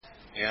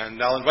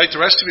And I'll invite the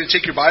rest of you to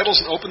take your Bibles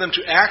and open them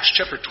to Acts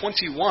chapter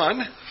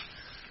 21.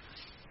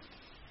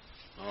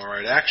 All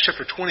right, Acts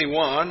chapter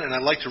 21, and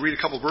I'd like to read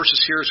a couple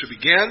verses here as we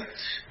begin.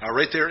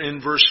 Right there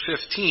in verse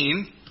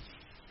 15,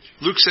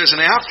 Luke says, "And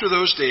after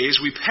those days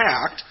we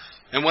packed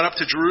and went up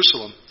to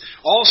Jerusalem.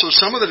 Also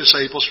some of the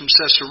disciples from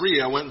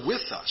Caesarea went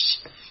with us,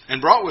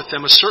 and brought with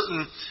them a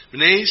certain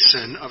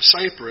Mnason of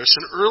Cyprus,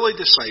 an early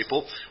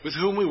disciple, with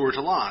whom we were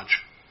to lodge.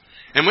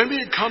 And when we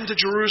had come to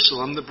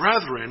Jerusalem, the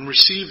brethren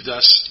received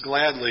us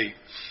gladly."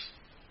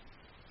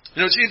 You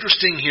know, it's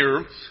interesting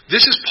here.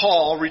 This is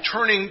Paul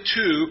returning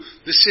to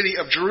the city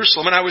of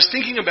Jerusalem. And I was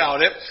thinking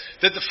about it,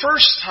 that the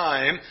first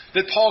time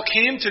that Paul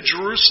came to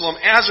Jerusalem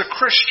as a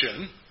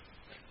Christian,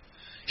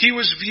 he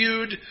was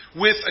viewed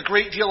with a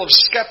great deal of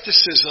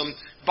skepticism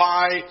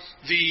by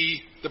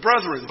the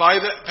brethren, by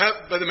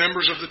the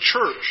members of the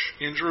church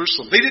in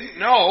Jerusalem. They didn't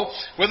know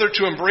whether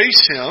to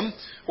embrace him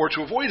or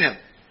to avoid him,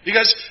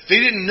 because they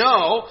didn't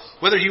know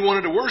whether he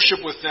wanted to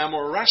worship with them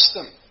or arrest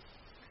them.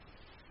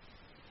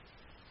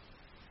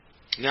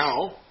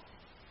 Now,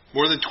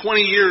 more than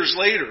 20 years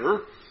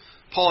later,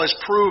 Paul has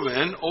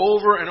proven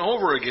over and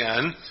over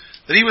again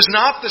that he was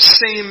not the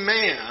same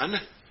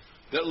man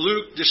that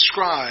Luke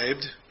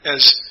described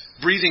as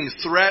breathing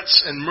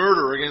threats and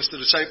murder against the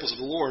disciples of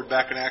the Lord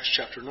back in Acts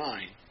chapter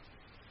 9.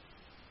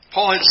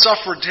 Paul had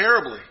suffered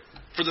terribly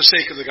for the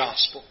sake of the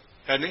gospel,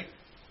 hadn't he?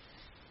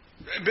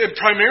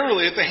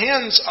 Primarily at the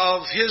hands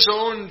of his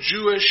own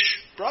Jewish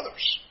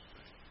brothers.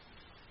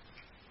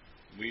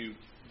 We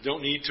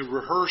don't need to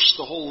rehearse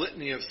the whole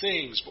litany of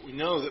things, but we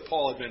know that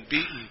Paul had been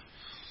beaten,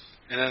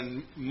 and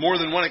on more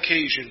than one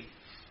occasion,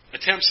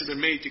 attempts had been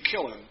made to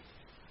kill him.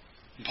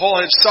 And Paul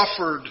had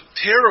suffered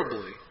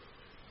terribly.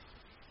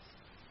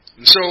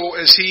 And so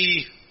as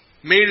he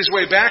made his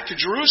way back to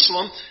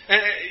Jerusalem,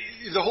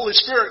 the Holy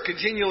Spirit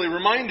continually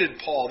reminded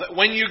Paul that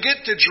when you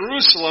get to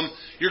Jerusalem,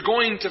 you're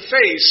going to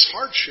face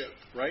hardship,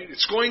 right?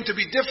 It's going to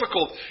be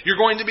difficult. You're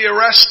going to be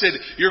arrested.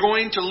 You're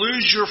going to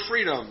lose your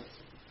freedom.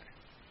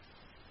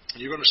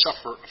 You're going to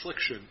suffer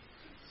affliction.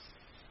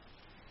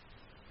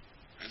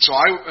 And so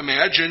I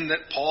imagine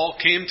that Paul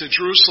came to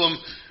Jerusalem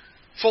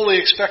fully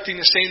expecting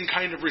the same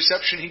kind of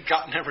reception he'd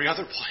gotten every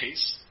other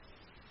place.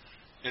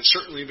 And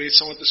certainly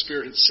based on what the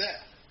Spirit had said.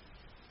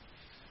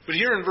 But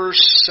here in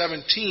verse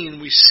 17,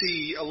 we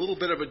see a little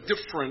bit of a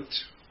different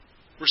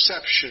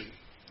reception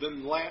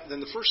than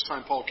the first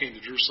time Paul came to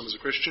Jerusalem as a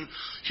Christian.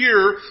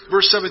 Here,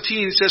 verse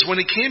 17, it says, "When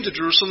he came to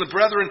Jerusalem, the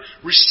brethren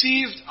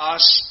received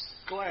us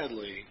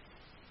gladly."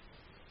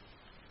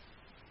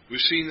 We've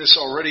seen this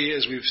already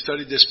as we've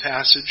studied this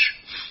passage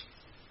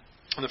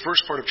in the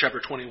first part of chapter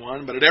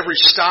 21. But at every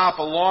stop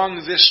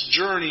along this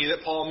journey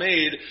that Paul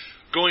made,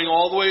 going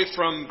all the way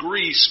from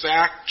Greece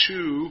back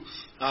to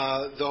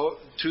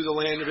the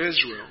land of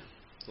Israel,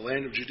 the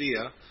land of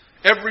Judea,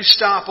 every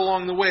stop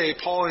along the way,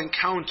 Paul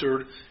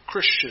encountered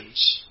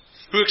Christians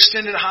who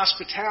extended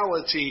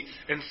hospitality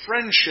and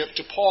friendship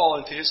to Paul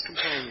and to his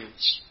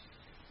companions.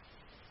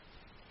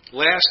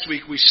 Last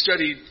week we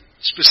studied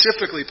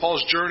specifically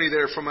Paul's journey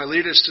there from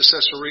Miletus to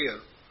Caesarea.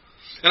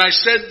 And I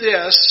said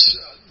this,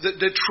 that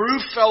the true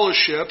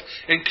fellowship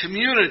and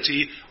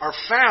community are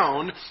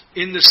found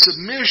in the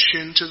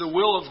submission to the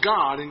will of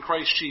God in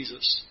Christ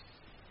Jesus.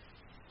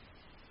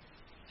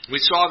 We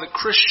saw that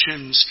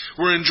Christians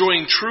were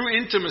enjoying true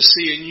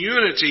intimacy and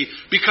unity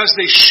because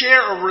they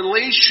share a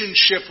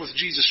relationship with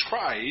Jesus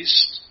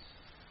Christ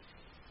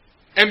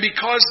and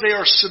because they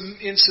are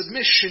in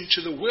submission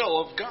to the will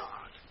of God.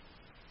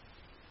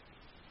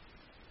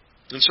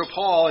 And so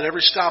Paul, at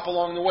every stop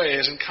along the way,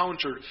 has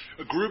encountered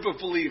a group of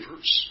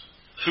believers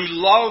who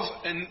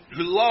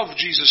love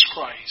Jesus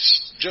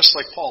Christ, just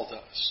like Paul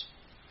does,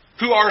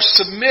 who are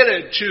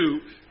submitted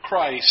to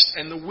Christ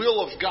and the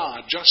will of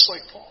God, just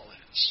like Paul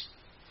is.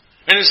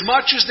 And as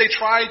much as they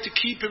tried to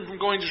keep him from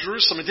going to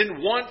Jerusalem and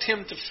didn't want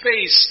him to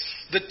face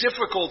the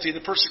difficulty,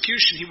 the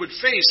persecution he would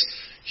face,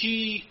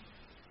 he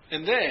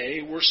and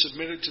they were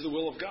submitted to the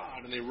will of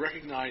God, and they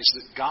recognized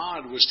that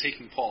God was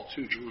taking Paul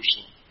to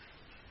Jerusalem.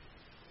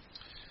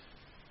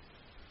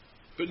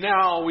 But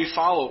now we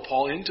follow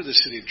Paul into the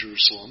city of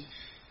Jerusalem,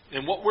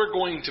 and what we're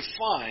going to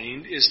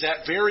find is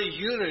that very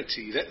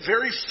unity, that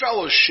very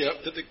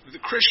fellowship that the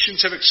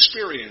Christians have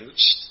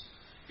experienced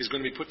is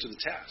going to be put to the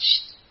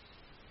test.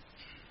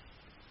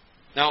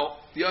 Now,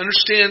 you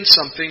understand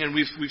something, and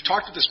we've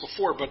talked about this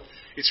before, but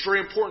it's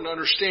very important to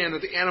understand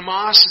that the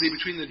animosity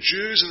between the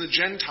Jews and the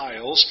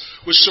Gentiles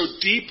was so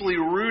deeply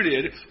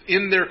rooted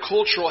in their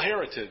cultural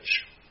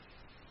heritage.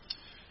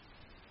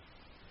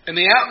 And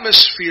the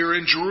atmosphere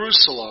in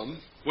Jerusalem,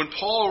 when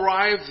Paul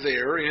arrived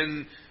there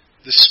in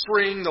the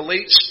spring, the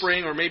late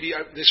spring, or maybe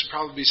this would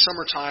probably be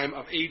summertime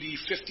of AD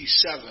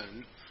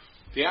 57,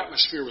 the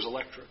atmosphere was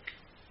electric.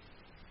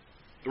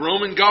 The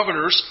Roman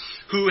governors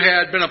who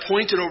had been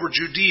appointed over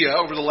Judea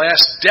over the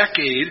last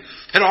decade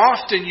had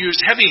often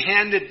used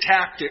heavy-handed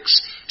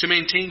tactics to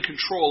maintain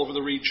control over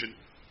the region.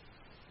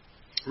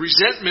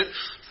 Resentment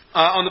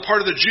on the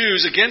part of the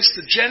Jews against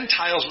the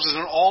Gentiles was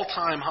at an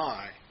all-time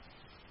high.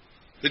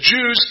 The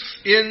Jews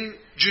in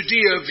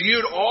Judea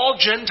viewed all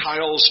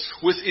Gentiles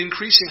with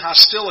increasing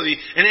hostility,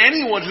 and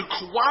anyone who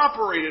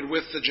cooperated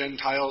with the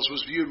Gentiles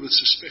was viewed with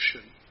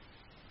suspicion.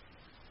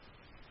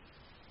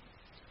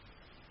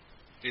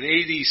 In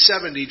AD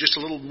 70, just a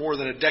little more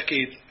than a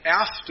decade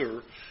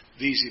after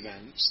these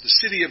events,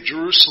 the city of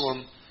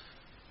Jerusalem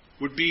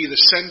would be the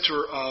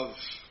center of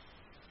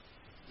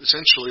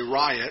essentially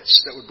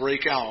riots that would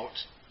break out.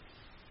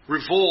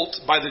 Revolt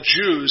by the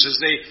Jews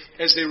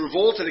as they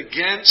revolted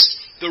against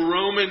the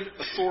Roman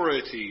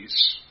authorities.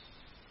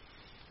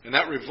 And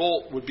that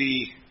revolt would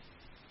be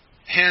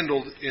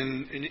handled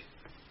in an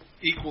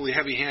equally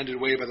heavy-handed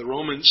way by the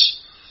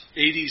Romans.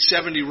 AD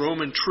 70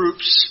 Roman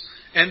troops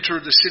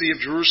entered the city of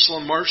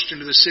Jerusalem, marched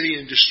into the city,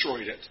 and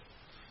destroyed it,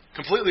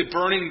 completely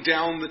burning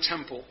down the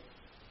temple.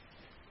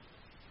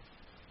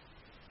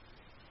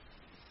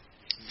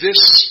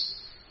 This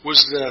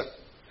was the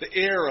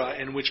era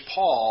in which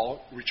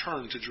Paul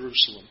returned to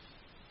Jerusalem.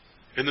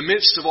 In the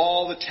midst of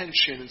all the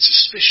tension and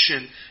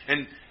suspicion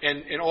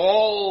and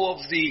all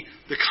of the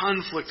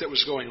conflict that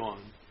was going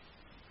on.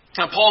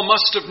 Now, Paul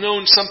must have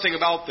known something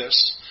about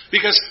this,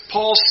 because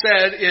Paul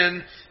said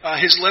in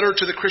his letter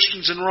to the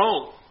Christians in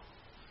Rome,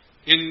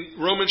 in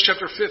Romans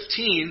chapter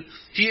 15,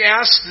 he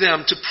asked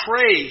them to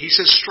pray. He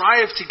says,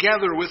 "Strive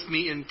together with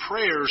me in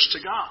prayers to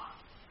God,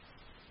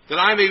 that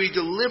I may be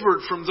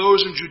delivered from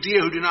those in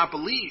Judea who do not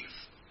believe,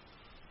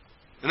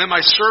 and that my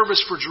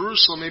service for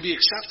Jerusalem may be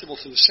acceptable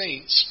to the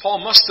saints." Paul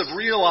must have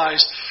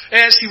realized,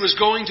 as he was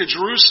going to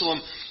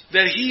Jerusalem,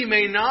 that he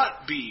may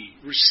not be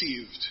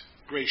received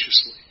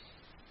graciously.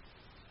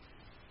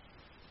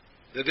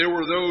 That there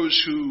were those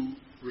who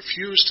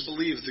refused to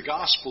believe the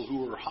gospel who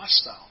were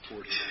hostile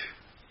toward him.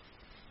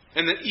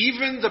 And that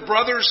even the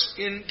brothers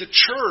in the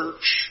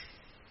church,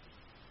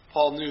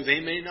 Paul knew, they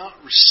may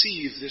not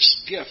receive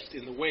this gift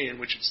in the way in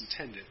which it's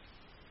intended.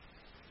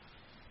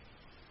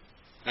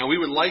 Now, we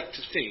would like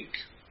to think,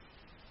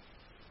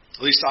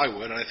 at least I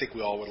would, and I think we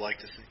all would like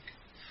to think,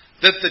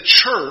 that the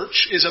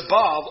church is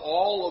above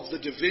all of the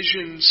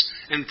divisions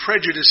and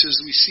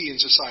prejudices we see in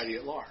society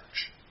at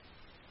large.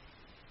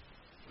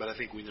 But I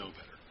think we know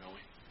better, don't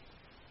we?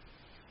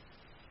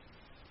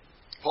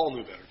 Paul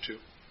knew better, too.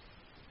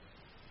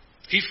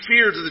 He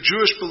feared that the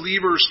Jewish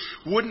believers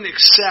wouldn't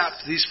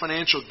accept these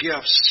financial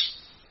gifts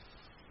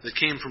that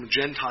came from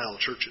Gentile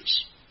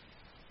churches.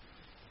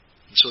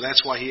 And so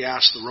that's why he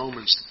asked the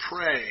Romans to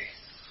pray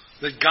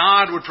that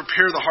God would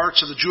prepare the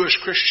hearts of the Jewish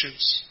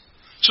Christians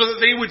so that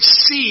they would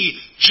see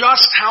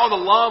just how the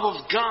love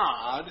of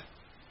God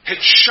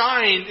had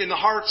shined in the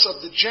hearts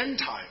of the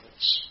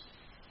Gentiles.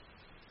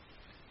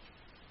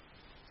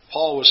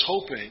 Paul was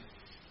hoping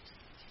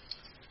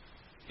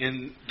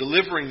in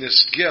delivering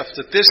this gift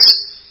that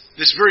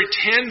this very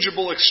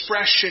tangible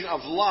expression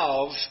of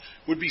love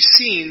would be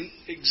seen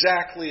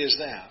exactly as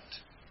that.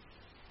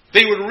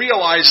 They would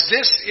realize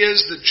this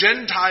is the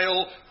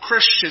Gentile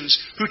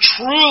Christians who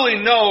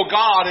truly know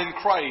God in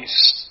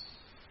Christ.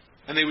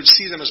 And they would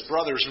see them as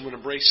brothers and would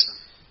embrace them.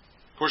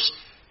 Of course,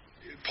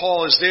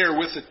 Paul is there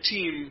with a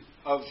team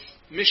of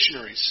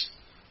missionaries,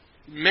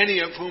 many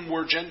of whom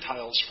were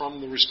Gentiles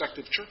from the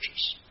respective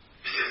churches.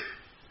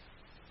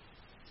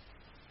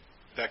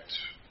 In fact,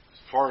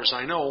 as far as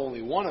I know,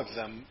 only one of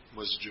them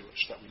was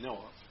Jewish that we know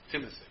of,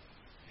 Timothy.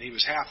 And he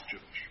was half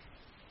Jewish.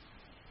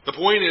 The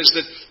point is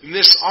that in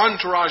this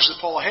entourage that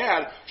Paul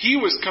had, he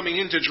was coming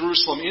into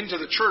Jerusalem, into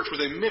the church,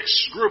 with a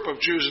mixed group of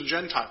Jews and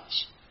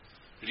Gentiles.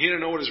 And he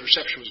didn't know what his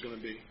reception was going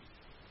to be.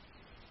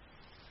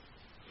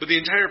 But the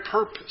entire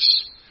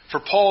purpose for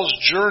Paul's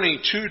journey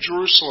to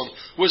Jerusalem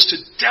was to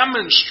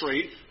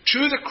demonstrate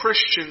to the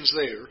Christians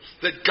there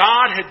that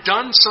God had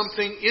done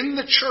something in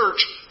the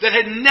church that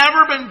had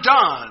never been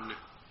done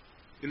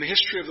in the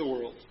history of the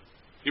world.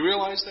 You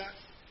realize that?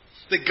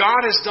 That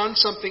God has done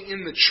something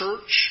in the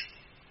church.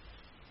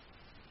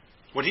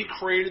 When He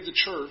created the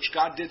church,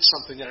 God did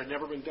something that had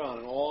never been done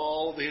in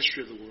all of the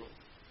history of the world.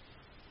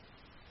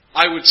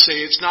 I would say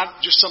it's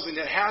not just something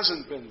that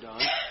hasn't been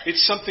done.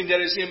 It's something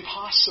that is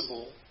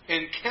impossible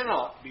and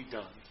cannot be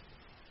done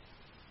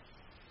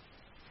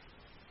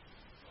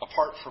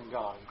apart from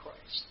God in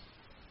Christ.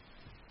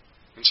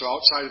 And so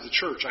outside of the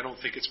church, I don't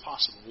think it's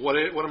possible. What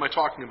am I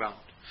talking about?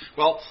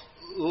 Well,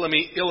 let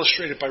me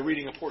illustrate it by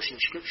reading a portion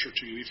of Scripture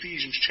to you.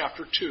 Ephesians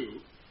chapter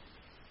 2,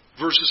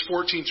 verses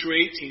 14 through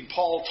 18.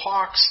 Paul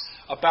talks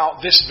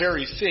about this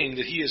very thing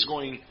that he is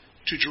going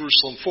to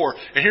Jerusalem for.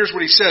 And here's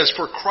what he says: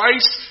 "For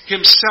Christ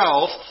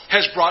Himself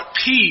has brought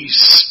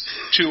peace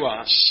to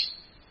us.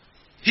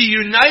 He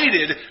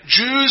united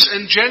Jews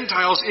and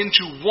Gentiles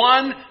into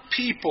one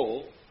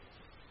people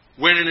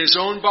when in His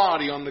own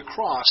body on the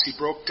cross He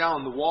broke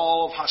down the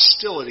wall of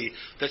hostility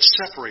that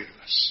separated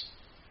us.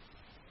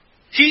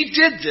 He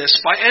did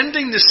this by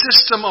ending the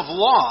system of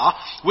law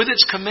with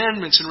its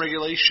commandments and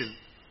regulation.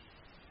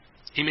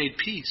 He made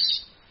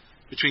peace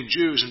between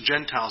Jews and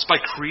Gentiles by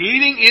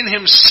creating in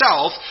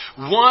Himself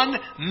one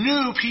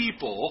new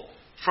people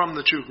from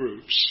the two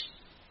groups.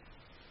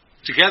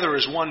 Together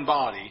as one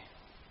body,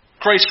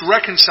 Christ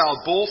reconciled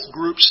both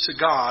groups to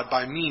God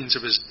by means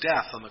of His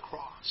death on the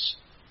cross.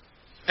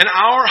 and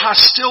our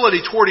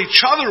hostility toward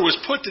each other was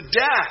put to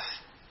death.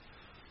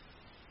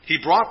 He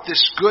brought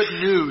this good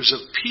news of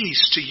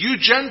peace to you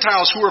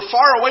Gentiles who were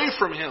far away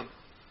from him,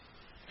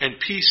 and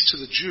peace to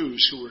the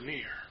Jews who were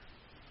near.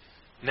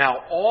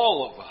 Now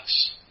all of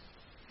us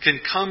can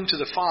come to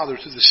the Father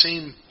through the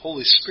same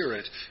Holy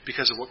Spirit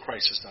because of what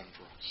Christ has done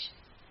for us.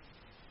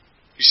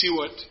 You see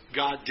what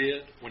God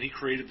did when He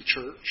created the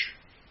church?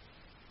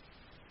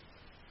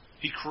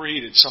 He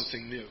created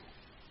something new.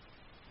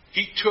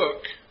 He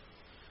took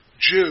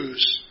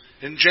Jews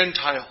and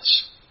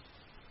Gentiles,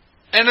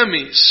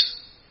 enemies,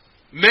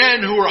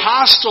 men who were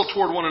hostile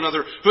toward one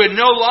another, who had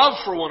no love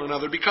for one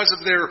another because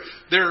of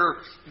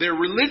their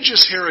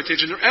religious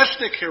heritage and their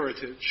ethnic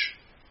heritage.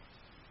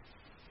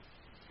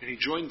 And He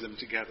joined them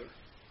together.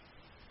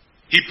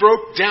 He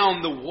broke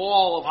down the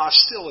wall of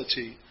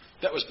hostility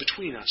that was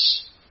between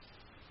us.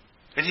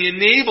 And He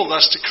enabled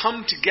us to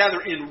come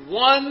together in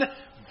one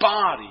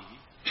body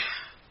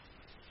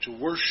to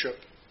worship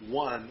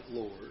one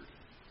Lord.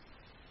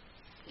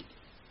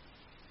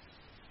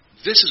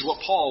 This is what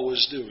Paul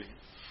was doing.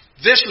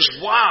 This was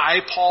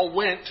why Paul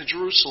went to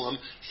Jerusalem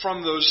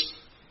from those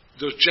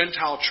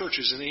Gentile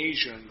churches in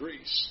Asia and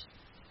Greece.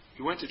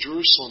 He went to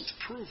Jerusalem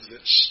to prove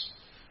this,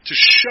 to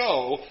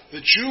show the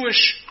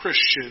Jewish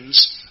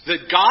Christians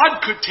that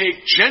God could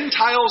take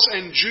Gentiles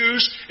and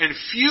Jews and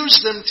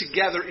fuse them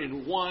together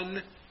in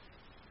one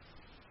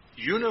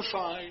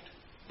unified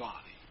body.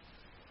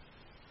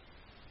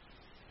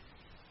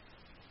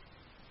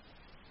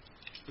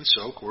 And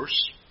so, of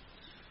course,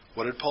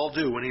 what did Paul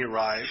do when he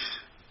arrived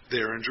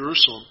there in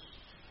Jerusalem?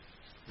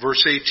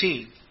 Verse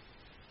 18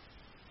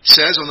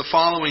 says, on the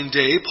following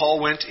day,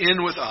 Paul went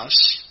in with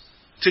us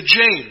to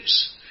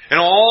James, and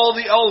all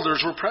the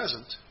elders were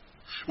present.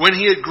 When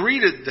he had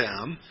greeted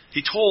them,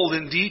 he told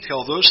in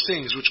detail those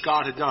things which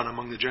God had done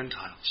among the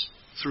Gentiles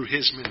through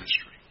his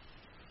ministry.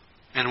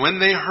 And when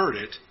they heard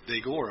it, they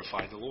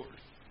glorified the Lord.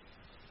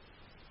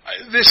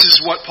 This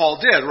is what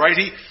Paul did, right?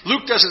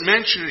 Luke doesn't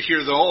mention it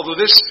here, though, although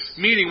this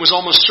meeting was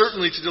almost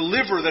certainly to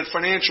deliver that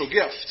financial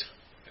gift.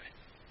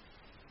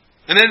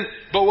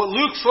 But what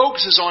Luke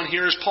focuses on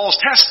here is Paul's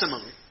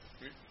testimony.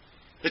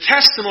 The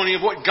testimony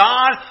of what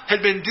God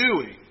had been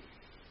doing.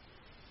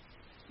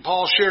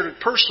 Paul shared a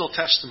personal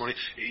testimony.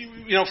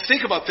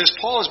 Think about this.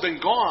 Paul has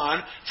been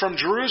gone from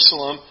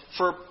Jerusalem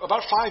for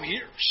about 5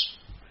 years.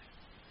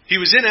 He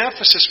was in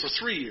Ephesus for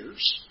 3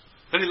 years.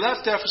 Then he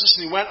left Ephesus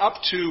and he went up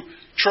to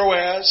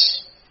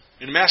Troas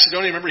in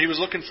Macedonia. Remember, he was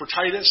looking for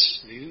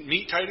Titus. And he didn't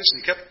meet Titus,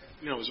 and he kept,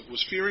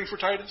 was fearing for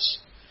Titus.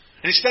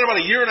 And he spent about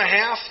 1.5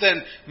 years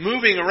then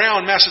moving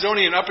around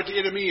Macedonia and up into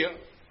Idumea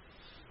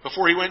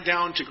before he went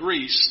down to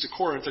Greece, to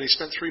Corinth, and he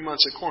spent 3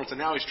 months at Corinth, and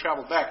now he's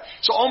traveled back.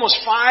 So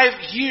almost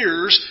 5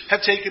 years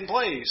have taken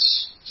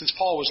place since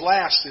Paul was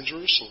last in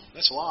Jerusalem.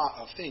 That's a lot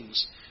of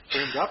things for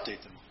him to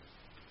update them on.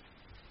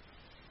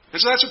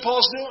 And so that's what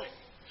Paul's doing.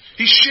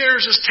 He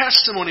shares his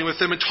testimony with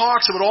them and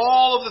talks about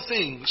all of the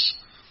things.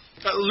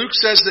 Luke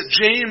says that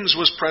James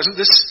was present.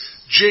 This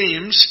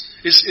James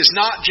is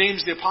not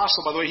James the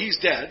Apostle, by the way. He's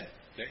dead.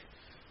 Okay.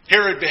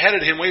 Herod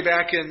beheaded him way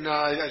back in,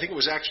 I think it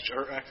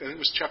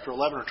was chapter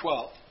 11 or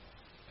 12.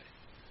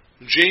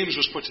 James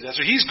was put to death.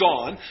 So he's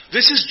gone.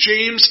 This is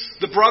James,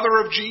 the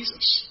brother of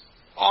Jesus.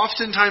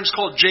 Oftentimes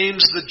called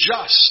James the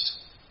Just.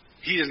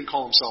 He didn't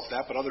call himself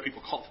that, but other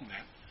people call him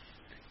that.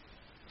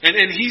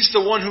 And he's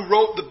the one who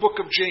wrote the book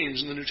of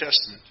James in the New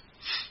Testament.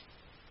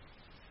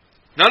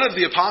 None of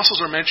the apostles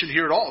are mentioned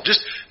here at all.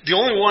 Just the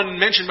only one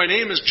mentioned by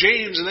name is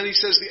James, and then he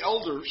says the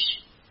elders.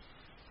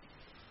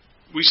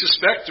 We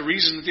suspect the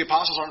reason that the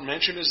apostles aren't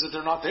mentioned is that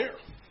they're not there.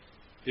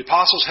 The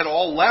apostles had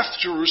all left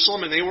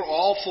Jerusalem, and they were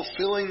all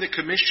fulfilling the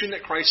commission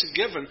that Christ had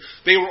given.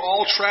 They were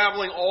all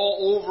traveling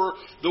all over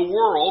the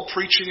world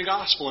preaching the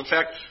gospel. In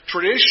fact,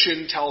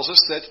 tradition tells us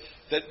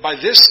that by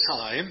this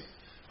time,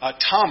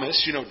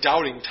 Thomas,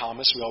 doubting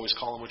Thomas, we always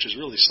call him, which is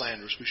really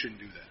slanderous. We shouldn't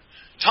do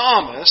that.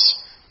 Thomas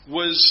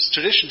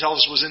tradition tells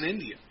us, was in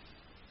India,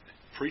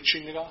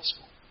 preaching the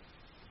gospel.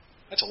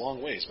 That's a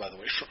long ways, by the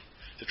way,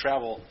 to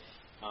travel,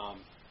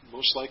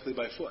 most likely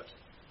by foot.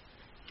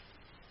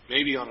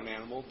 Maybe on an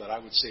animal, but I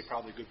would say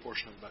probably a good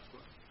portion of it by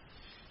foot.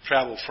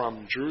 Travel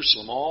from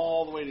Jerusalem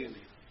all the way to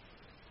India,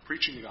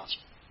 preaching the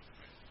gospel.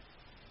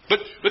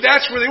 But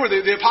that's where they were.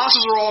 The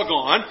apostles are all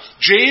gone.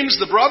 James,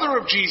 the brother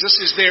of Jesus,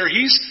 is there.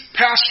 He's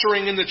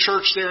pastoring in the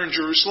church there in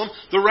Jerusalem.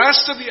 The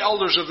rest of the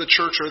elders of the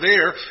church are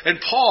there. And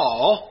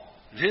Paul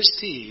and his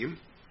team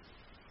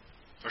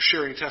are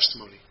sharing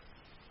testimony.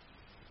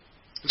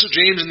 And so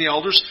James and the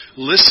elders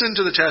listen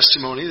to the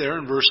testimony there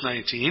in verse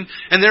 19.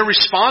 And their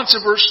response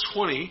in verse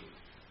 20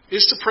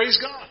 is to praise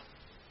God,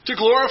 to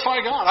glorify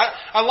God.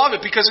 I love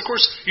it because, of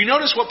course, you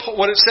notice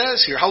what it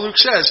says here, how Luke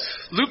says.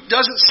 Luke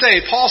doesn't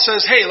say, Paul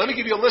says, hey, let me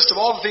give you a list of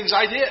all the things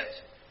I did.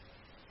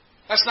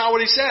 That's not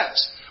what he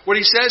says. What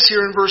he says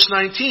here in verse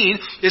 19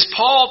 is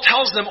Paul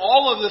tells them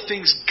all of the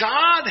things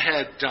God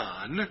had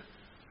done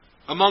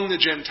among the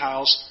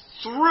Gentiles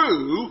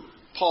through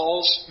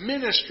Paul's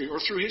ministry or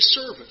through his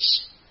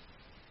service.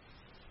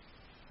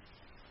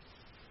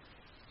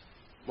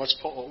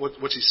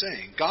 What's he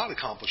saying? God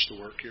accomplished the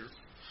work here.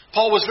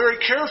 Paul was very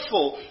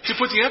careful to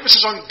put the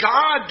emphasis on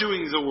God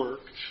doing the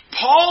work.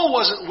 Paul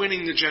wasn't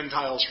winning the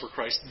Gentiles for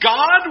Christ.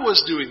 God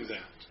was doing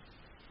that.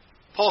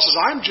 Paul says,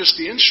 I'm just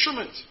the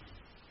instrument.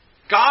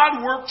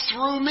 God worked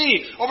through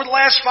me. Over the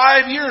last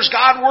 5 years,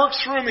 God worked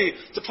through me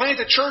to plant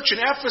a church in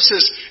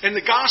Ephesus, and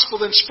the gospel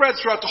then spread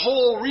throughout the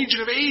whole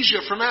region of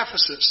Asia from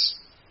Ephesus.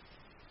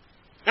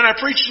 And I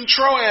preached in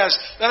Troas,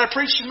 and I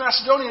preached in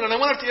Macedonia, and I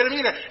went up to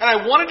Idumea, and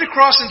I wanted to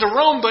cross into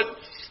Rome,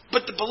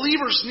 but the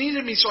believers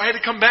needed me, so I had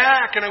to come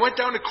back, and I went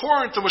down to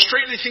Corinth and was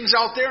straightening things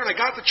out there, and I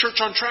got the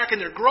church on track,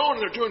 and they're growing,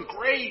 and they're doing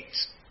great.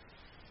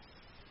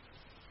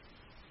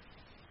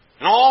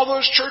 And all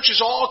those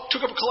churches all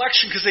took up a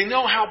collection because they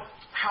know how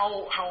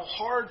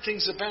hard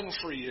things have been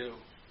for you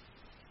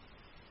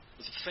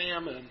with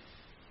famine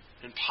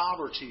and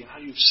poverty and how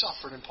you've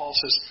suffered. And Paul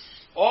says,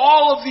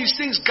 all of these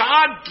things,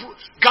 God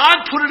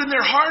put it in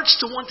their hearts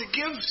to want to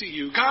give to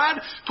you. God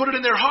put it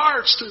in their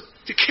hearts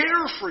to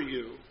care for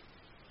you.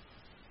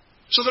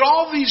 So that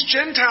all these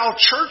Gentile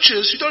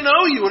churches who don't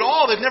know you at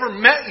all, they've never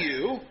met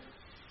you,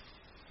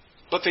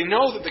 but they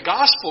know that the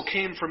gospel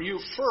came from you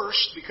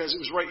first because it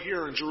was right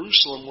here in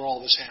Jerusalem where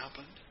all this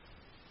happened.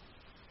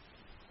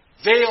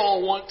 They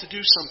all want to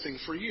do something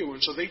for you,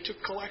 and so they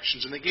took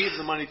collections and they gave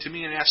the money to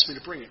me and asked me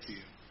to bring it to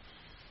you.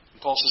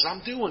 And Paul says,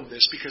 I'm doing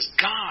this because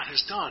God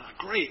has done a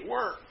great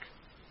work.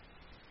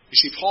 You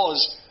see,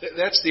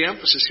 that's the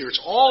emphasis here. It's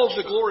all of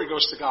the glory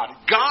goes to God.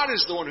 God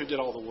is the one who did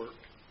all the work.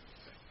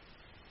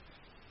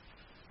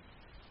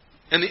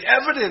 And the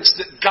evidence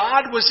that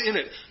God was in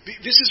it,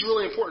 this is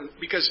really important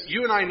because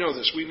you and I know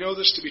this. We know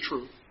this to be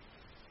true.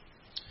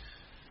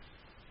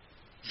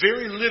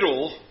 Very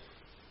little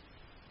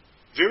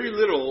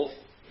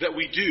that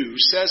we do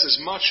says as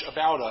much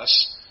about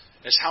us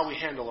as how we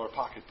handle our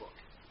pocketbook.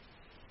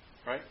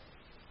 Right?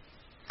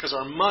 Because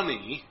our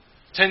money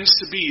tends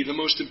to be the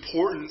most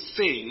important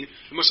thing,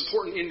 the most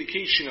important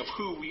indication of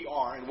who we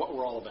are and what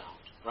we're all about.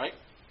 Right?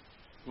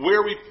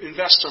 Where we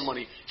invest our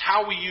money,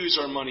 how we use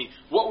our money,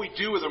 what we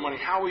do with our money,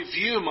 how we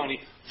view money,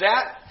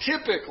 that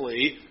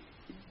typically,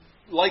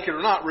 like it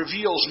or not,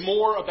 reveals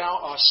more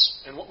about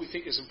us and what we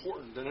think is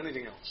important than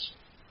anything else.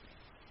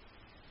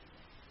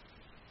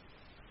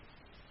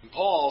 And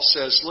Paul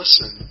says,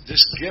 listen,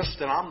 this gift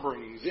that I'm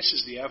bringing, this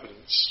is the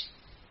evidence.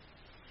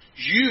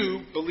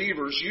 You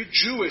believers, you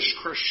Jewish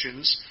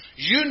Christians,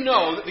 you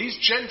know that these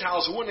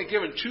Gentiles wouldn't have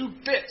given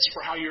 2 bits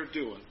for how you're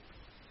doing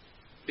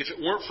if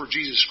it weren't for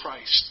Jesus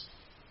Christ.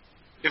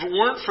 If it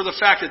weren't for the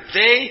fact that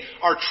they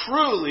are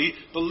truly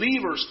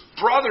believers,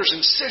 brothers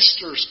and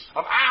sisters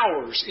of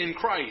ours in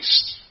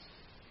Christ.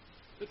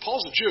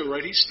 Paul's a Jew,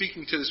 right? He's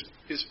speaking to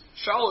his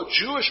fellow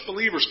Jewish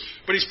believers,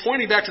 but he's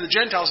pointing back to the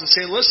Gentiles and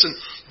saying, listen,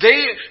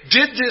 they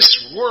did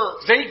this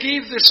work. They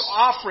gave this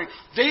offering.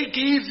 They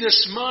gave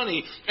this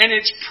money, and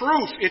it's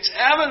proof, it's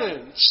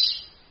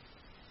evidence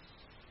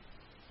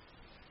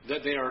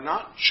that they are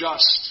not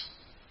just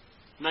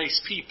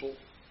nice people.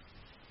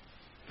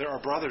 They're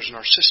our brothers and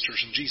our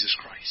sisters in Jesus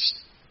Christ.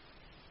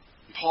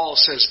 And Paul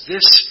says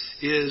this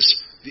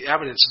is the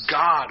evidence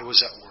God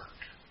was at work.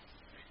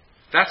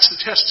 That's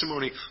the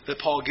testimony that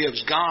Paul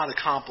gives. God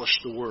accomplished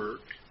the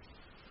work.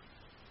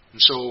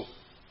 And so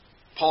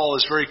Paul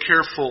is very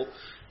careful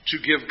to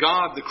give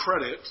God the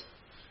credit.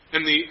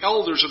 And the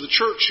elders of the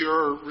church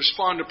here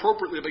respond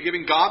appropriately by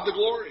giving God the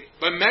glory,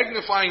 by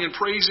magnifying and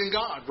praising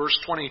God. Verse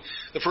 20,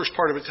 the first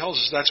part of it tells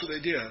us that's what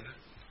they did.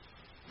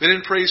 They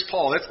didn't praise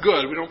Paul. That's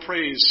good. We don't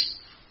praise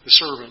the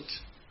servant.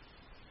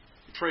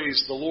 We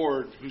praise the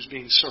Lord who's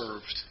being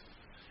served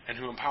and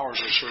who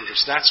empowers our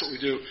service. That's what we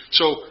do.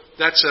 So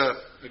that's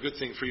a good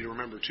thing for you to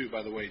remember too,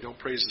 by the way. Don't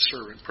praise the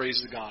servant.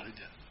 Praise the God who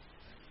did it.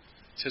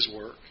 It's his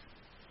work.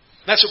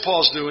 That's what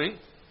Paul's doing.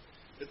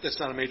 That's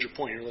not a major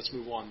point here. Let's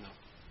move on though.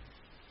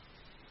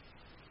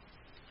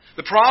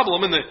 The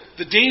problem and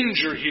the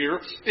danger here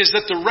is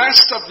that the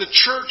rest of the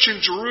church in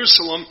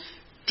Jerusalem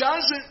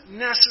doesn't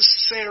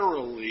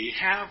necessarily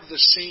have the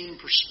same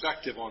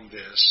perspective on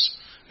this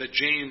that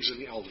James and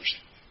the elders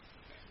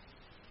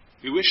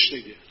have. We wish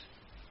they did.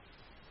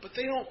 But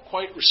they don't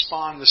quite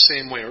respond the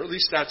same way, or at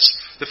least that's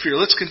the fear.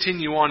 Let's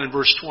continue on in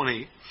verse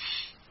 20.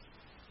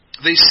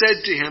 They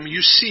said to him,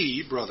 you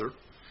see, brother,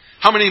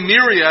 how many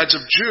myriads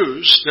of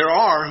Jews there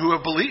are who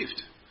have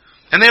believed.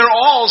 And they are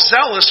all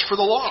zealous for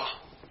the law.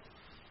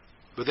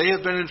 But they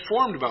have been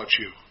informed about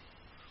you,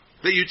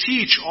 that you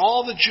teach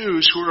all the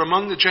Jews who are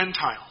among the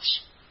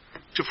Gentiles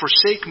to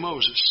forsake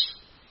Moses,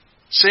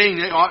 saying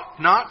they ought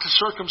not to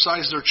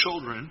circumcise their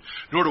children,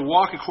 nor to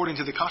walk according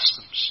to the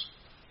customs.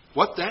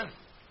 What then?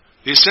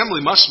 The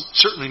assembly must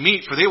certainly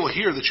meet, for they will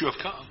hear that you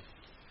have come.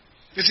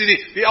 You see,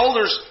 the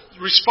elders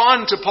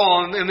respond to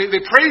Paul, and they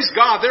praise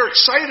God. They're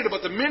excited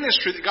about the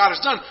ministry that God has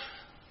done.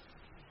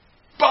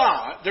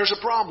 But there's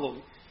a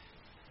problem.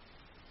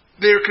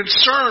 They're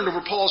concerned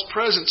over Paul's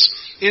presence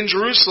in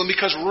Jerusalem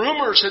because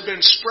rumors had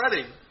been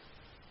spreading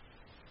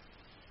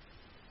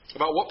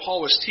about what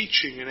Paul was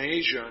teaching in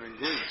Asia and in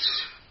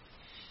Greece.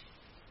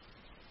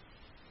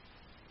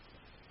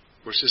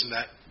 Of course, isn't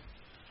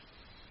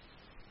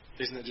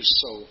Isn't it just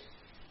so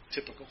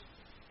typical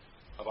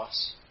of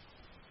us?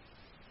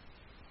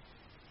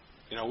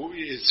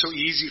 It's so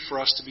easy for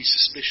us to be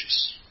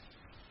suspicious,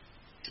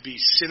 to be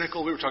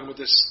cynical. We were talking about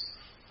this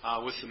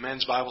with the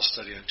men's Bible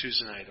study on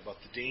Tuesday night about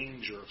the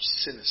danger of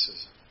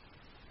cynicism.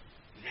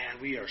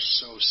 Man, we are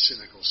so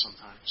cynical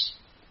sometimes.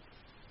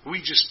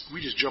 We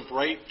just jump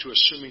right to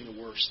assuming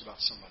the worst about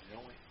somebody,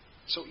 don't we?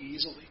 So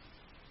easily.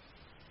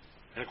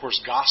 And of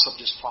course, gossip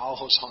just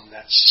follows on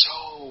that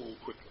so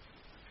quickly.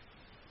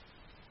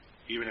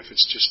 Even if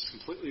it's just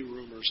completely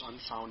rumors,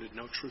 unfounded,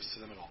 no truth to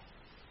them at all.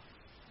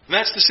 And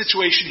that's the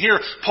situation here.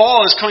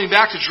 Paul is coming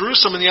back to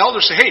Jerusalem, and the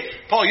elders say, hey,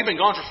 Paul, you've been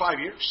gone for 5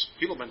 years.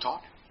 People have been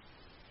talking.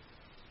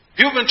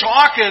 People have been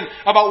talking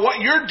about what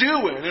you're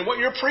doing and what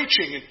you're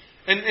preaching.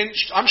 And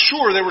I'm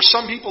sure there were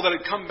some people that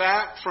had come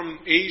back from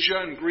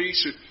Asia and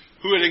Greece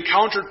who had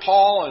encountered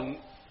Paul, and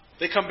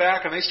they come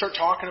back and they start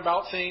talking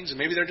about things, and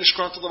maybe they're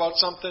disgruntled about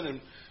something, and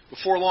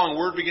before long,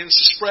 word begins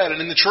to spread.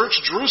 And in the church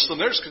of Jerusalem,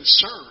 there's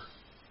concern.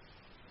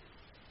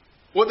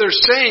 What they're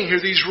saying here,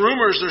 these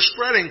rumors they're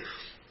spreading,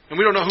 and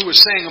we don't know who was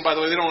saying them, by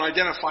the way. They don't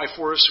identify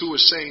for us who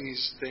was saying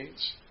these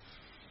things.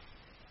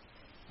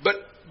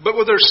 But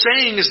what they're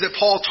saying is that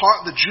Paul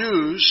taught the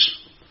Jews,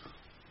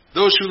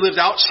 those who lived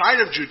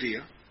outside of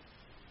Judea,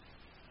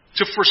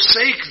 to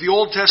forsake the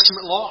Old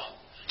Testament law,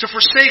 to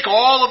forsake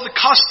all of the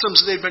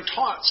customs that they'd been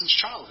taught since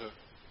childhood.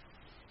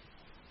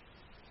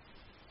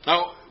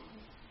 Now,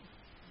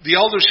 the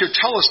elders here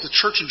tell us the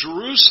church in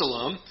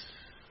Jerusalem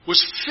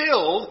was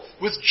filled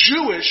with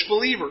Jewish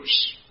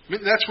believers. I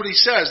mean, that's what he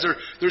says.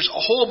 There's a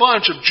whole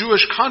bunch of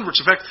Jewish converts.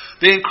 In fact,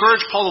 they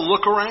encourage Paul to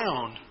look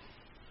around.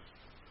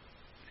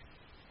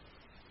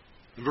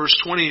 In verse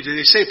 20,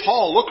 they say,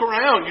 Paul, look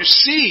around. You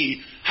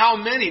see how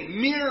many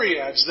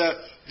myriads.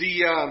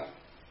 The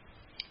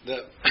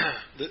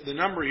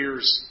number here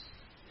is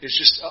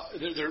just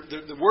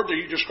the word that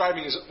you're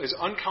describing is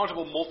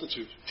uncountable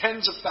multitude,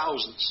 tens of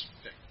thousands.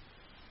 Okay.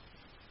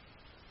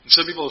 And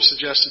some people have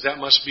suggested that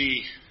must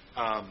be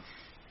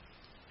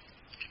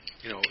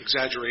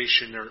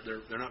exaggeration.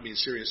 They're not being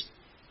serious.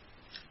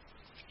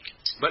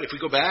 But if we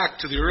go back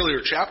to the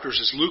earlier chapters,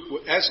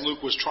 as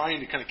Luke was trying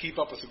to kind of keep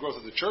up with the growth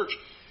of the church,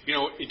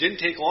 it didn't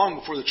take long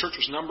before the church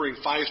was numbering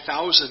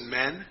 5,000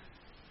 men.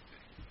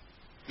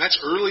 That's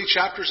early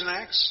chapters in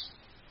Acts.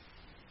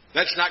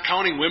 That's not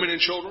counting women and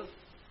children.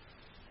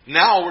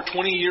 Now we're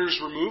 20 years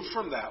removed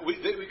from that. We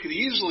could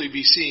easily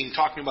be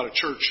talking about a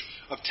church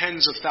of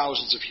tens of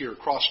thousands of here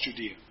across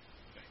Judea.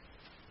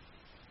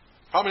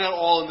 Probably not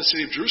all in the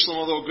city of Jerusalem,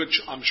 although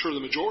I'm sure the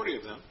majority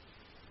of them.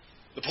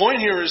 The point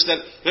here is that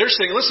they're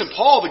saying, listen,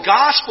 Paul, the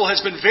gospel has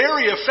been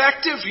very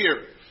effective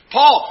here.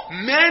 Paul,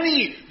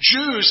 many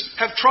Jews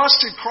have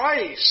trusted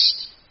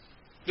Christ.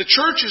 The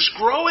church is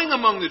growing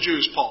among the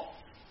Jews, Paul.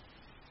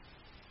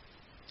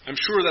 I'm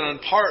sure that in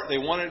part they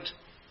wanted,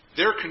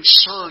 their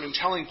concern in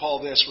telling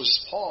Paul this was,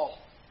 Paul,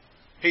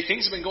 hey,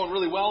 things have been going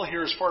really well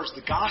here as far as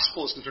the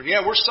gospel is concerned.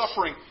 Yeah, we're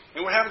suffering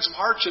and we're having some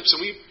hardships,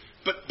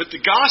 but the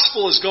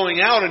gospel is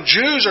going out and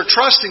Jews are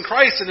trusting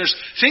Christ and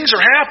things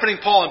are happening,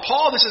 Paul. And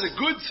Paul, this is a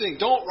good thing.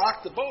 Don't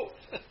rock the boat.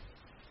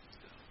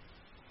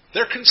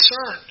 They're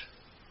concerned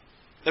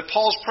that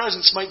Paul's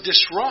presence might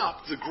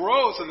disrupt the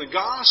growth in the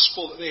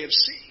gospel that they have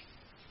seen.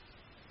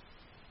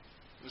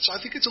 And so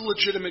I think it's a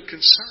legitimate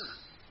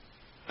concern.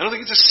 I don't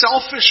think it's a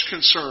selfish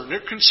concern.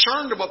 They're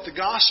concerned about the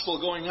gospel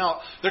going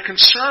out. They're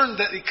concerned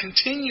that they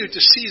continue to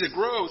see the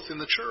growth in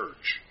the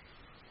church.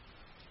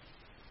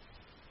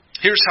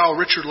 Here's how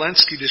Richard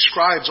Lenski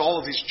describes all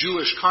of these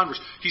Jewish converts.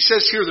 He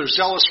says here they're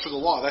zealous for the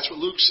law. That's what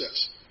Luke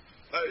says.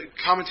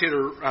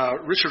 Commentator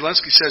Richard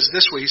Lenski says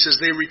this way. He says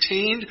they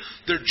retained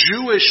their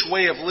Jewish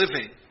way of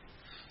living,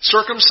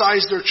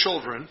 circumcised their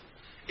children,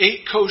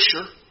 ate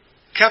kosher,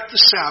 kept the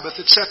Sabbath,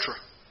 etc.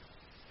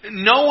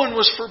 No one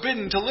was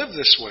forbidden to live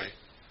this way.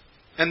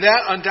 And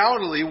that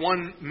undoubtedly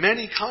won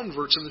many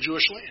converts in the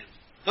Jewish land.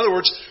 In other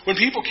words, when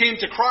people came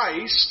to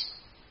Christ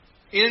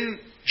in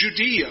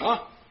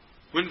Judea,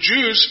 when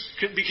Jews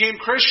became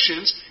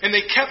Christians, and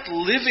they kept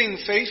living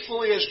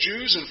faithfully as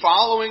Jews and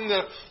following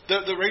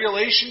the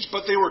regulations,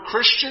 but they were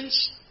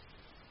Christians,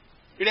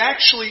 it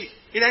actually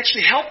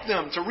helped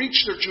them to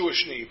reach their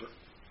Jewish neighbor.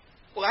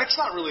 Well, that's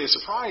not really a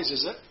surprise,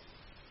 is it?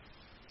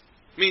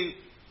 I mean,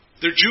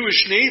 their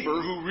Jewish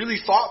neighbor who really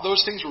thought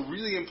those things were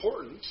really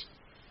important,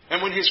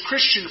 and when his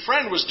Christian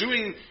friend was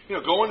doing,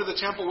 going to the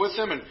temple with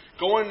him and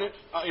going,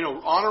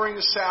 honoring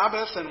the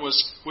Sabbath and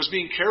was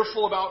being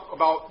careful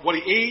about what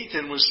he ate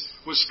and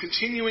was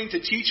continuing to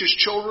teach his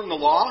children the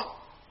law,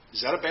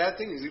 is that a bad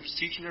thing? He was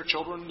teaching their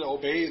children to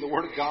obey the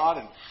Word of God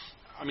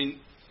and,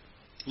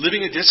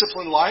 living a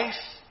disciplined life.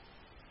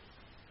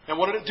 And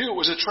what did it do? It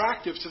was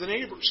attractive to the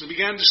neighbors.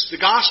 The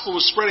gospel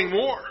was spreading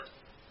more.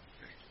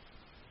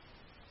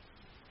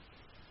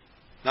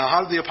 Now,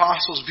 how did the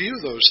apostles view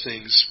those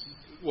things?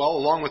 Well,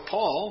 along with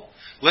Paul,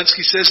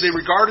 Lenski says they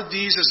regarded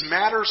these as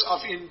matters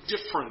of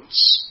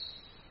indifference.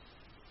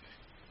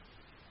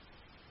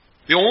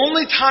 The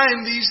only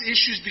time these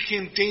issues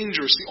became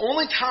dangerous, the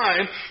only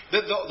time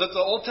that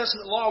the Old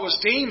Testament law was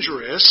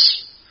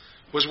dangerous,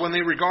 was when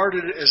they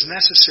regarded it as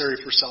necessary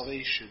for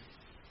salvation.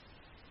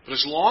 But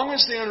as long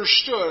as they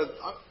understood,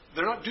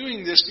 they're not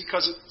doing this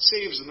because it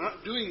saves them. They're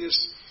not doing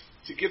this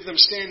to give them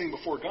standing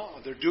before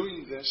God. They're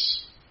doing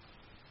this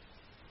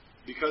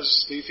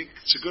because they think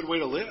it's a good way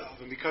to live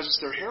and because it's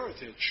their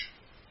heritage.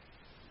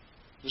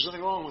 There's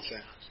nothing wrong with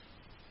that.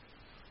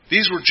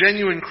 These were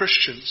genuine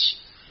Christians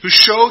who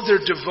showed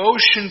their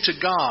devotion to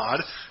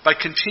God by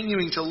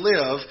continuing to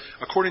live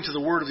according to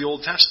the word of the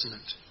Old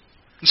Testament.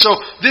 And so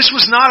this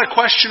was not a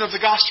question of the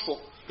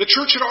gospel. The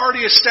church had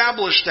already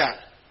established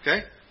that.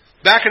 Okay?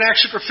 Back in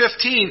Acts chapter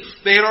 15,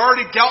 they had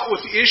already dealt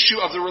with the issue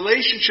of the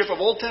relationship of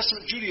Old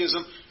Testament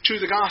Judaism to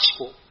the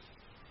gospel.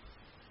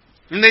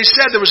 And they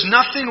said there was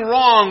nothing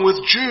wrong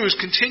with Jews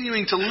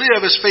continuing to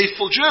live as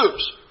faithful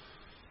Jews,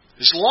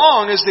 as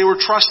long as they were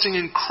trusting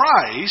in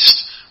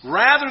Christ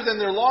rather than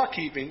their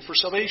law-keeping for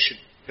salvation.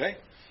 Okay?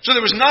 So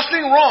there was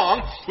nothing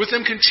wrong with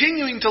them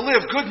continuing to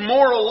live good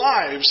moral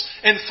lives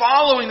and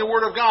following the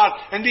Word of God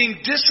and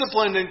being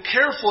disciplined and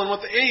careful in what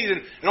they ate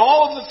and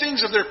all of the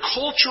things of their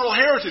cultural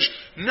heritage.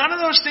 None of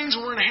those things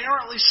were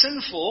inherently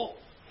sinful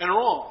and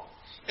wrong,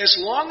 as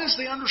long as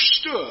they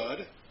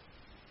understood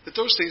that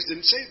those things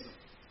didn't save them.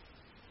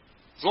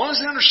 As long as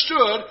they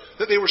understood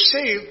that they were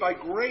saved by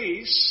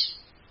grace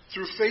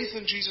through faith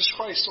in Jesus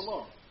Christ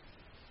alone,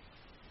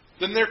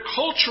 then their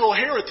cultural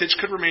heritage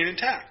could remain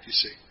intact, you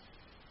see.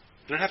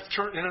 They don't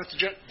have to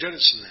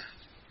jettison that.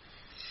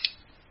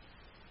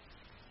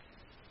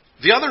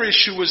 The other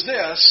issue was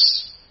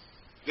this: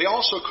 they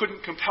also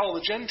couldn't compel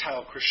the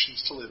Gentile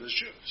Christians to live as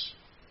Jews.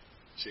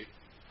 See?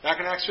 Back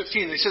in Acts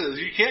 15, they said that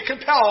you can't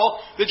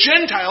compel the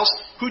Gentiles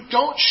who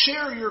don't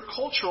share your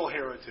cultural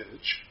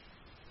heritage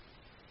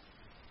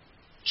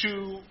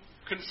to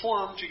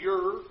conform to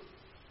your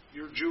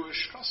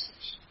Jewish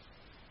customs.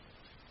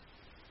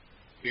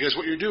 Because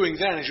what you're doing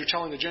then is you're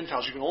telling the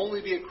Gentiles you can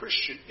only be a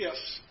Christian if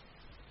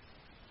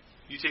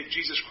you take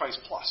Jesus Christ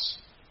plus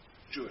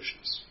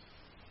Jewishness.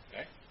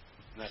 Okay?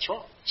 And that's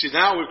wrong. See,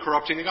 now we're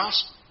corrupting the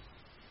gospel.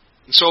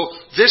 And so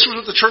this was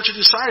what the church had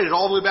decided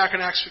all the way back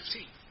in Acts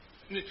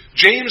 15.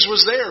 James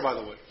was there, by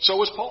the way. So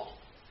was Paul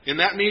in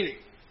that meeting.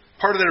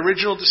 Part of that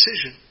original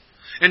decision.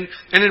 And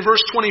in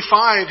verse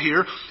 25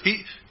 here,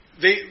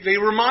 they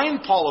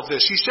remind Paul of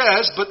this. He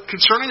says, "But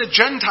concerning the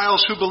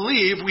Gentiles who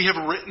believe, we have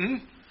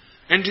written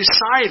and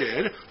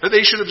decided that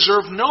they should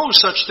observe no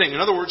such thing." In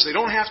other words, they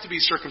don't have to be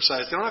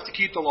circumcised. They don't have to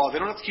keep the law. They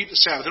don't have to keep the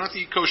Sabbath. They don't have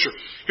to eat kosher.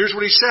 Here's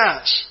what he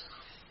says: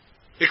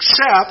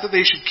 "Except that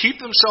they should keep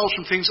themselves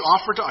from things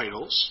offered to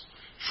idols,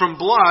 from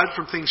blood,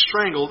 from things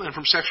strangled, and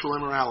from sexual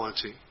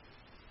immorality."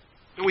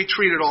 And we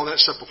treated all that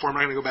stuff before. I'm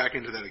not going to go back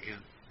into that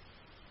again.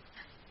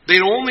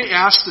 They'd only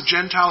asked the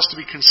Gentiles to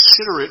be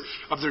considerate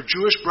of their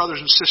Jewish brothers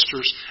and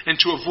sisters and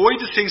to avoid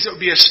the things that would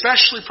be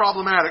especially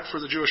problematic for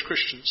the Jewish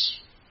Christians.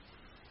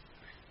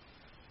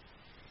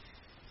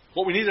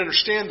 What we need to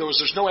understand, though, is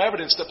there's no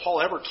evidence that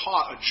Paul ever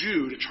taught a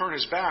Jew to turn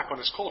his back on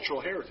his cultural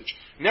heritage.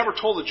 He never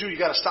told a Jew, you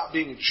got to stop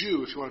being a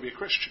Jew if you want to be a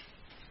Christian.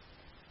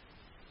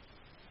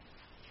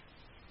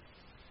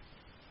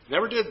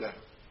 Never did that.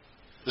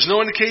 There's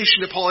no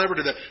indication that Paul ever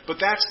did that. But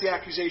that's the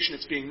accusation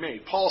that's being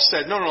made. Paul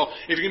said, no.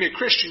 If you're going to be a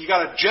Christian, you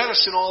got to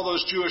jettison all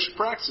those Jewish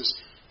practices.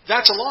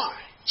 That's a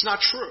lie. It's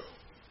not true.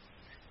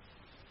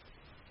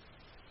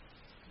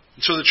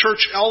 And so the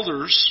church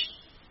elders,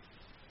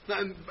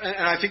 and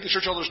I think the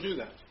church elders knew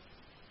that.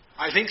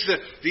 I think that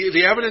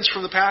the evidence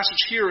from the passage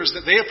here is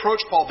that they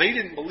approached Paul. They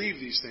didn't believe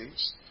these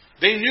things.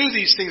 They knew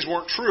these things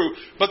weren't true,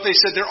 but they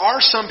said there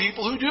are some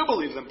people who do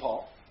believe them,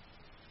 Paul.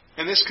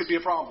 And this could be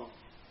a problem.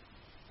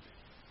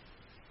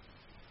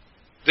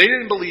 They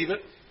didn't believe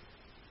it.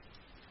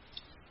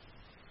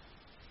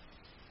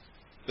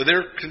 But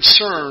their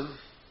concern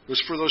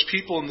was for those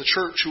people in the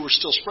church who were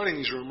still spreading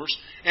these rumors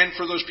and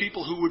for those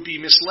people who would be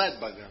misled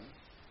by them.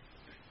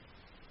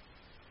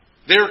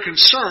 Their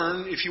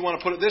concern, if you want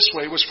to put it this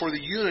way, was for the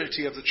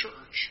unity of the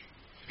church.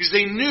 Because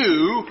they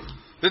knew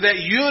that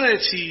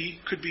unity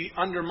could be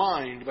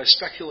undermined by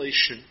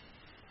speculation,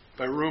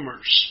 by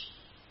rumors,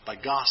 by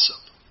gossip.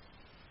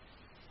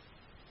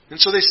 And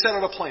so they set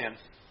out a plan.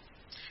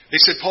 They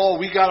said, Paul,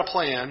 we got a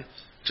plan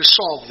to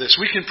solve this.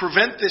 We can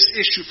prevent this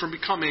issue from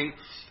becoming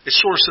a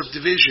source of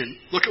division.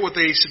 Look at what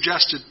they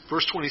suggested,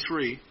 verse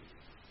 23.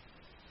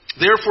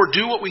 "Therefore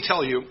do what we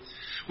tell you.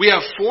 We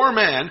have 4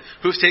 men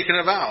who have taken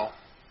a vow.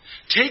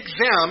 Take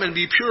them and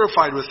be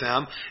purified with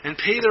them, and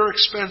pay their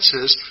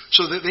expenses,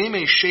 so that they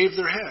may shave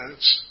their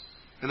heads,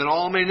 and that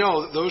all may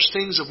know that those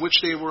things of which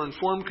they were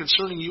informed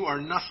concerning you are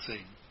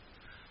nothing,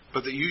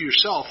 but that you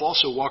yourself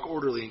also walk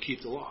orderly and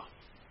keep the law."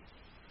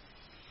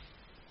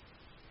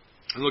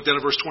 And look down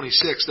at verse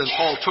 26. "Then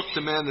Paul took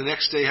the men the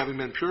next day, having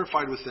been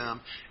purified with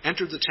them,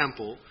 entered the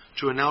temple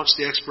to announce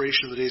the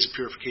expiration of the days of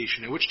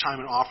purification, at which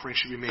time an offering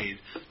should be made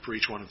for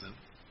each one of them."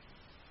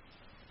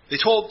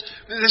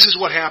 This is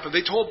what happened.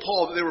 They told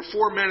Paul that there were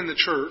 4 men in the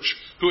church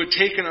who had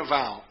taken a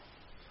vow.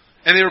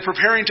 And they were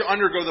preparing to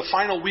undergo the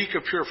final week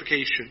of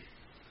purification.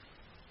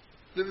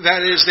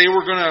 That is, they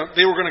were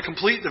going to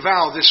complete the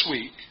vow this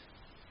week.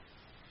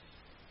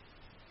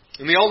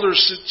 And the elders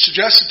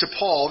suggested to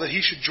Paul that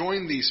he should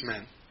join these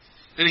men.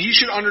 And he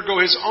should undergo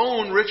his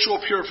own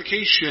ritual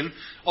purification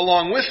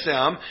along with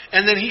them,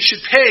 and then he should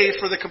pay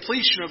for the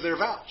completion of their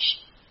vows.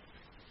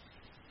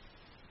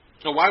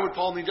 Now, why would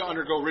Paul need to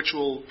undergo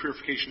ritual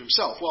purification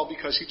himself? Well,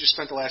 because he just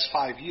spent the last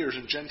 5 years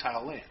in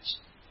Gentile lands.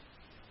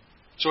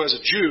 So as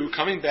a Jew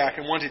coming back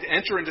and wanting to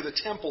enter into the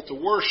temple to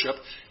worship,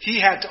 he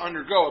had to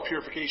undergo a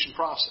purification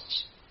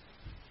process.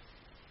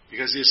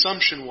 Because the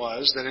assumption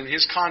was that in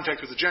his contact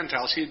with the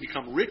Gentiles, he had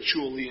become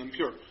ritually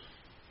impure.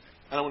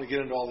 I don't want to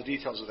get into all the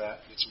details of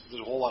that.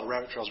 There's a whole lot of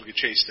rabbit trails we could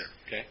chase there.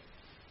 Okay,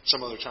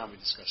 some other time we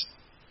discuss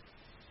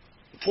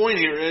that. The point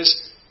here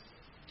is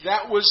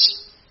that was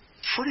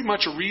pretty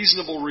much a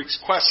reasonable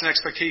request and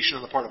expectation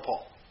on the part of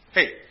Paul.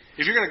 Hey,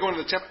 if you're going to go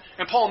into the temple,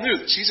 and Paul knew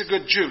this. He's a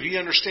good Jew. He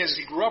understands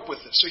that he grew up with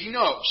this, so he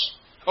knows.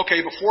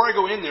 Okay, before I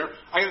go in there,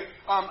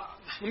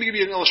 let me give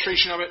you an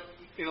illustration of it.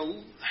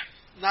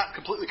 Not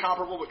completely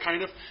comparable, but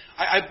kind of.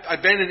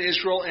 I've been in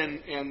Israel,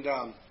 and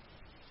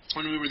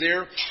when we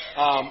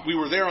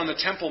were there on the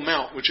Temple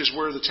Mount, which is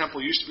where the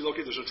temple used to be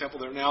located. There's a temple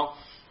there now.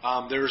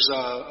 There's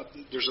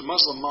a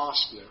Muslim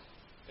mosque there.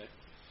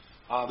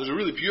 Okay? There's a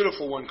really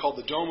beautiful one called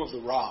the Dome of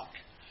the Rock,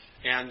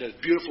 and a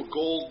beautiful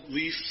gold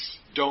leaf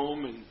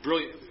dome, and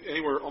brilliant.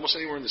 Almost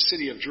anywhere in the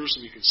city of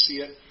Jerusalem, you can see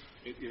it.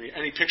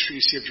 Any picture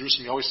you see of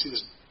Jerusalem, you always see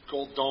this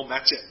gold dome.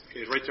 That's it.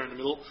 Okay, it's right there in the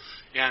middle.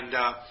 And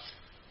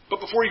but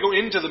before you go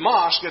into the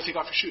mosque, you have to take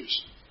off your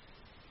shoes.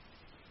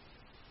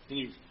 And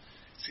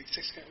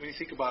when you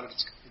think about it,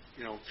 it's,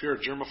 if you're a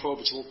germaphobe,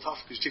 it's a little tough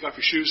because you take off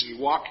your shoes and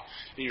you walk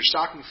in your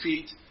stocking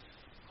feet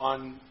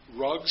on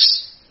rugs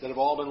that have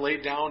all been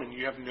laid down, and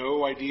you have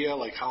no idea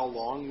how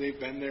long they've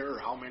been there or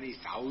how many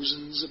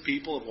thousands of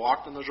people have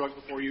walked on those rugs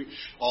before you,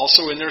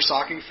 also in their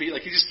stocking feet.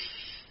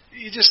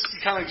 You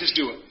kind of just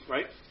do it,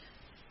 right?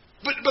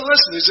 But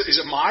listen, is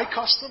it my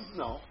custom?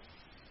 No.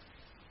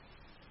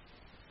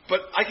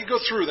 But I could go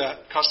through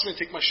that custom and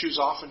take my shoes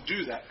off and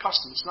do that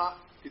custom. It's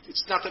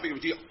not that big of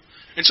a deal.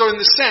 And so in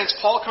this sense,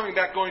 Paul coming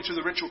back, going through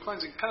the ritual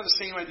cleansing, kind of the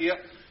same idea.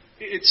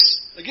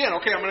 It's, again,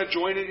 okay, I'm going to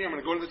join in here. I'm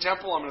going to go to the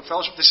temple. I'm going to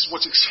fellowship. This is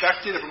what's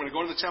expected. If I'm going to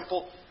go to the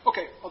temple,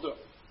 okay, I'll do it.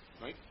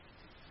 Right?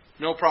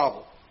 No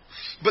problem.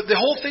 But the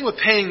whole thing with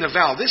paying the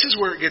vow, this is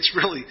where it gets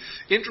really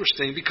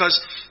interesting, because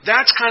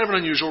that's kind of an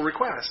unusual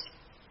request.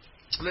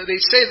 They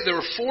say that there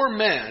were 4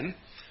 men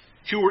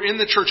who were in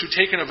the church who'd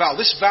taken a vow.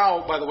 This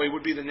vow, by the way,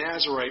 would be the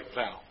Nazarite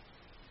vow.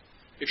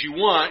 If you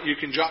want, you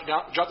can jot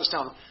this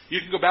down. You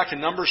can go back to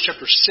Numbers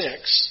chapter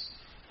 6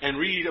 and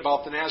read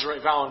about the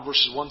Nazarite vow in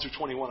verses 1 through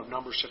 21 of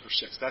Numbers chapter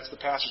 6. That's the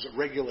passage that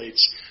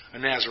regulates a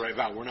Nazarite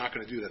vow. We're not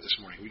going to do that this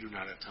morning. We do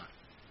not have time.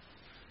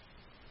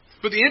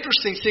 But the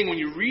interesting thing when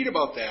you read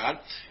about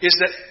that is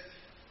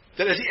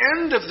that at the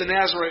end of the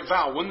Nazarite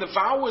vow, when the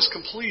vow was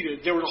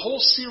completed, there were a whole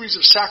series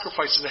of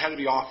sacrifices that had to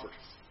be offered.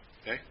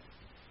 Okay?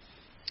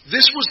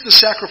 This was the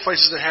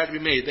sacrifices that had to be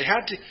made. They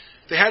had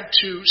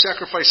to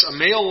sacrifice a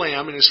male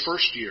lamb in his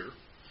first year,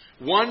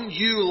 1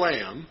 ewe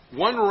lamb,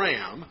 1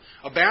 ram,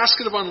 a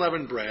basket of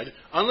unleavened bread,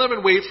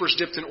 unleavened wafers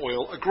dipped in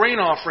oil, a grain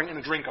offering, and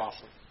a drink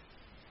offering.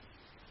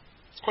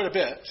 It's quite a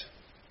bit.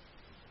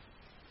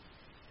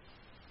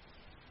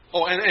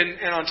 Oh,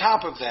 and on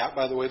top of that,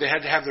 by the way, they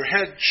had to have their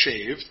head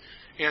shaved,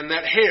 and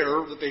that hair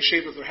that they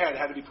shaved with their head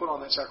had to be put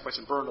on that sacrifice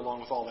and burned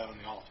along with all that on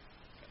the altar.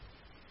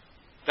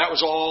 That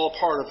was all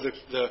part of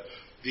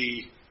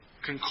the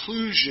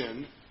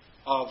conclusion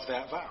of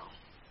that vow.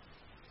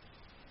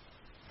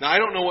 Now, I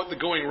don't know what the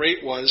going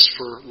rate was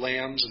for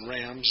lambs and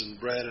rams and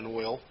bread and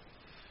oil,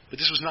 but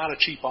this was not a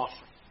cheap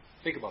offering.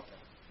 Think about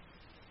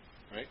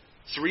that. Right?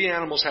 3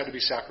 animals had to be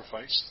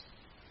sacrificed,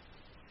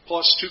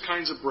 plus 2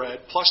 kinds of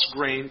bread, plus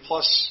grain,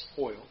 plus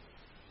oil,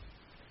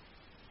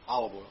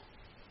 olive oil,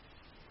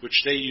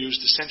 which they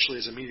used essentially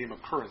as a medium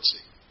of currency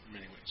in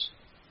many ways.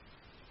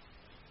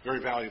 Very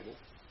valuable.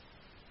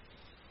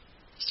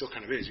 It still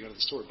kind of is. You go to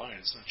the store to buy it.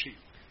 It's not cheap.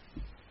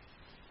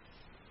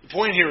 The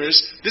point here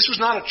is, this was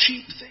not a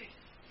cheap thing.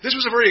 This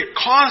was a very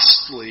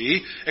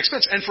costly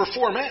expense, and for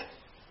 4 men.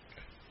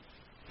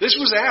 This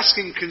was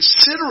asking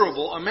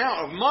considerable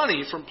amount of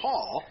money from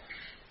Paul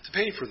to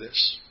pay for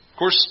this. Of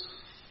course,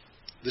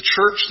 the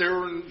church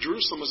there in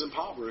Jerusalem was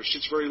impoverished.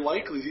 It's very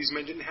likely these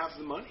men didn't have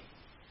the money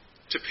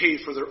to pay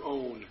for their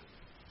own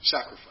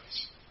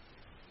sacrifice.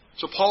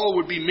 So Paul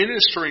would be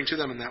ministering to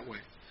them in that way.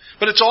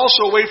 But it's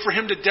also a way for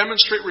him to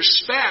demonstrate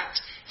respect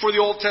for the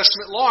Old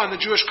Testament law and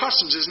the Jewish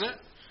customs, isn't it?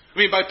 I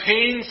mean, by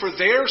paying for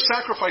their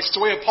sacrifice, it's a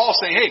way of Paul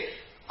saying, hey,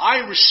 I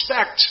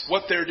respect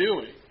what they're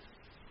doing,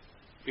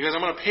 because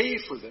I'm going to pay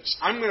for this.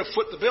 I'm going to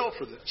foot the bill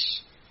for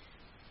this.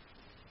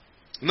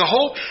 And the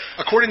hope,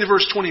 according to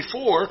verse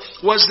 24,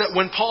 was that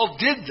when Paul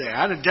did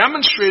that and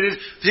demonstrated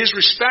his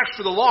respect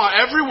for the law,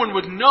 everyone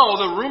would know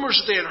the rumors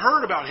that they had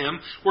heard about him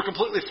were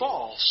completely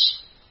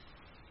false.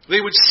 They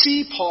would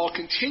see Paul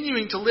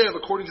continuing to live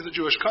according to the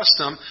Jewish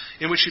custom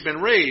in which he'd been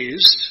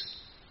raised.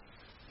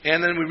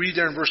 And then we read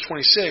there in verse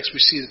 26, we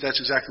see that that's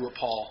exactly what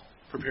Paul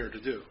prepared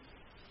to do.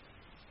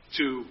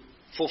 To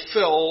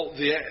fulfill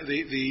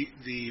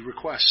the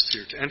request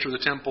here, to enter the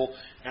temple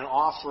and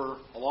offer,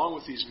 along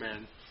with these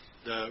men,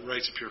 the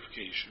rites of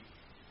purification.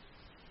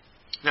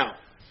 Now,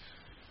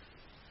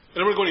 I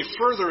don't want to go any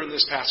further in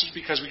this passage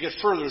because we get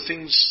further,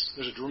 there's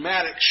a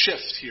dramatic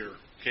shift here,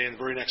 okay, in the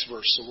very next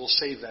verse. So we'll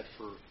save that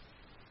for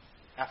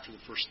after the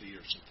first of the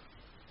year sometime.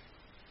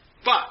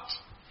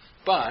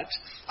 But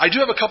I do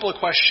have a couple of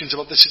questions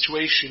about the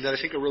situation that I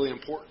think are really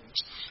important.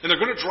 And they're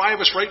going to drive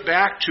us right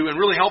back to and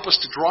really help us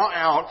to draw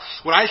out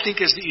what I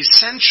think is the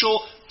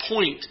essential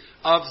point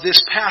of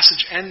this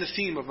passage and the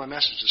theme of my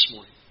message this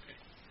morning. Okay.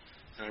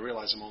 And I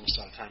realize I'm almost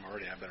out of time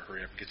already. I better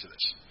hurry up and get to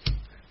this. Okay.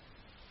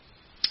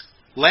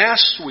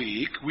 Last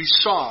week, we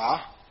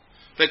saw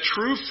that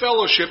true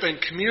fellowship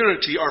and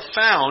community are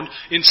found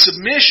in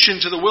submission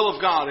to the will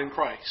of God in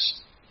Christ.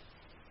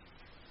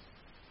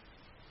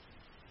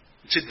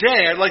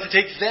 Today, I'd like to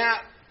take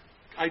that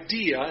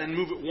idea and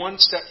move it one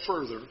step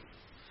further.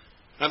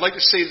 I'd like to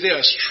say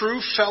this: true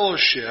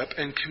fellowship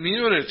and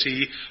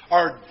community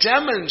are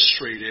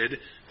demonstrated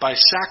by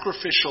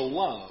sacrificial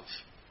love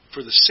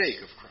for the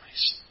sake of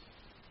Christ.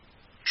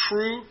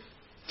 True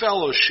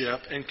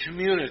fellowship and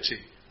community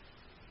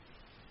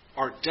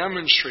are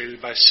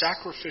demonstrated by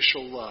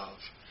sacrificial love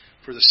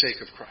for the sake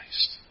of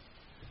Christ.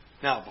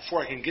 Now,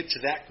 before I can get to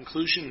that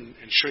conclusion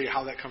and show you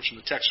how that comes from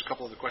the text, a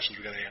couple of the questions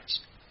we've got to ask.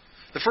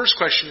 The first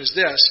question is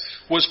this: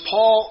 was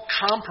Paul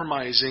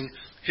compromising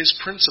his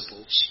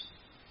principles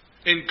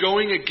and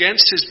going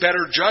against his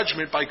better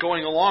judgment by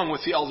going along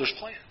with the elders'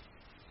 plan?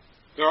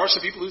 There are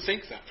some people who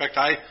think that. In fact,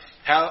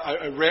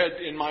 I read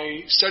in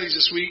my studies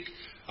this week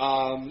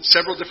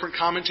several different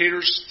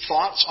commentators'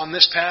 thoughts on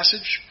this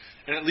passage.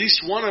 And at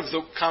least one of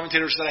the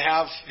commentators that I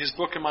have, his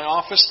book in my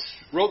office,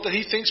 wrote that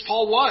he thinks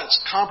Paul was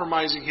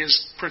compromising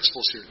his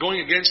principles here,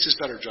 going against his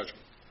better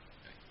judgment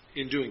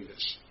in doing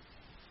this.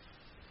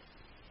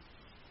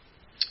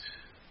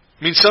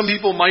 I mean, some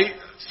people might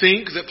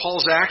think that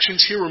Paul's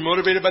actions here were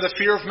motivated by the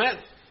fear of men.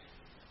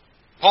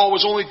 Paul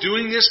was only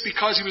doing this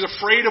because he was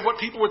afraid of what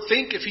people would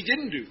think if he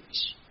didn't do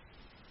this.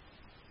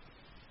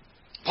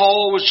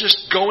 Paul was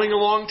just going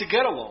along to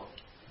get along,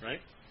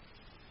 right?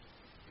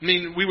 I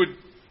mean,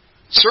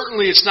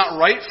 certainly it's not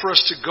right for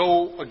us to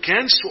go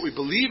against what we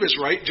believe is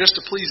right just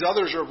to please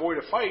others or avoid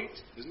a fight,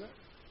 isn't it?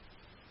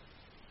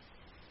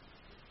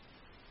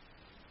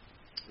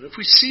 If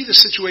we see the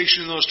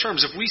situation in those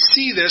terms, if we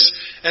see this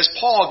as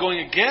Paul going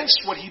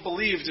against what he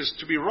believed is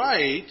to be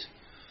right,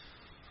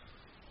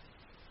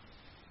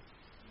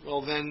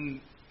 well then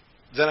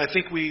I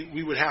think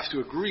we would have to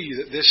agree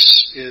that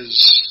this is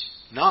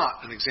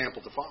not an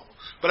example to follow.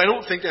 But I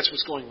don't think that's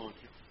what's going on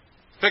here.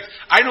 In fact,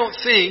 I don't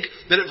think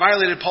that it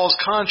violated Paul's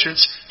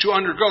conscience to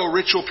undergo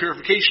ritual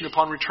purification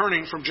upon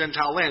returning from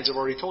Gentile lands. I've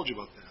already told you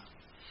about that.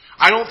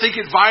 I don't think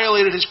it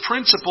violated his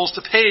principles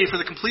to pay for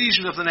the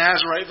completion of the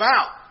Nazirite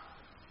vow.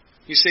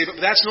 You say, but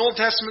that's an Old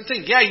Testament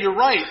thing. Yeah, you're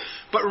right.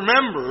 But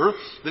remember,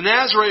 the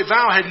Nazirite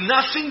vow had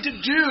nothing to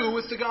do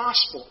with the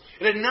gospel.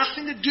 It had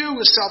nothing to do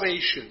with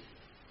salvation.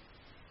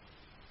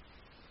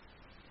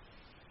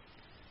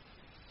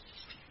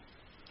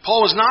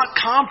 Paul was not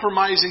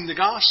compromising the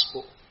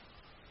gospel.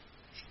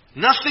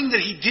 Nothing that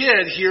he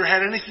did here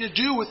had anything to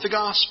do with the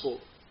gospel,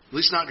 at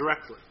least not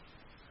directly.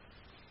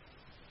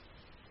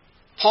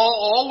 Paul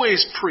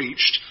always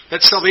preached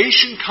that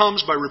salvation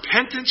comes by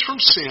repentance from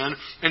sin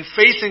and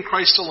faith in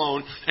Christ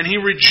alone, and he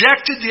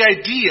rejected the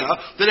idea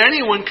that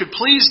anyone could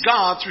please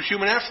God through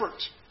human effort.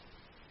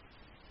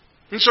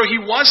 And so he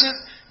wasn't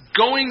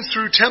going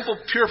through temple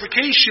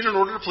purification in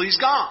order to please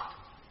God.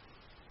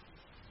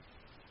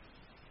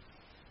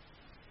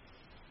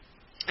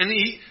 And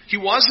he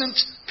wasn't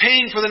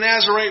paying for the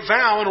Nazirite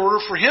vow in order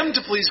for him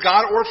to please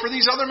God or for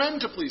these other men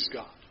to please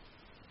God.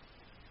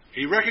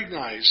 He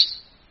recognized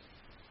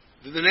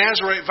that the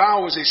Nazirite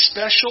vow was a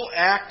special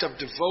act of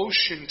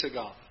devotion to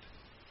God.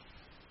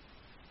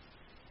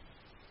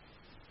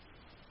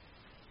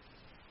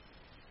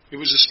 It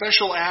was a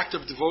special act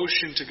of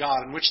devotion to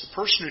God in which the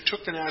person who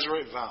took the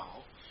Nazirite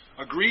vow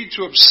agreed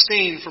to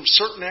abstain from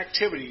certain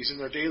activities in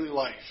their daily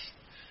life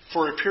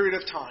for a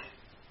period of time,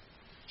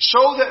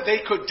 so that they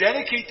could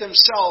dedicate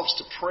themselves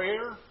to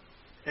prayer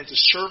and to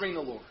serving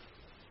the Lord.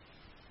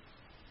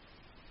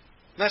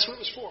 And that's what it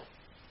was for.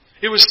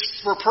 It was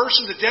for a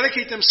person to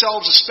dedicate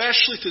themselves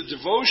especially to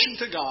devotion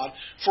to God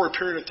for a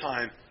period of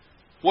time.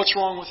 What's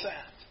wrong with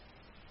that?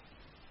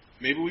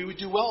 Maybe we would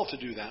do well to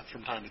do that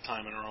from time to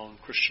time in our own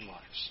Christian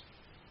lives.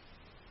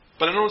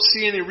 But I don't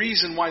see any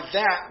reason why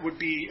that would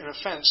be an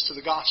offense to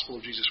the gospel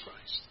of Jesus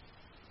Christ.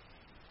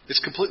 It's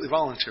completely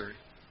voluntary.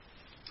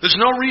 There's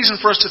no reason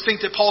for us to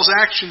think that Paul's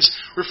actions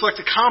reflect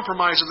a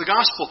compromise of the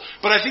gospel.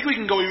 But I think we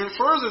can go even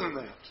further than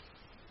that.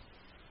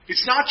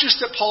 It's not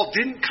just that Paul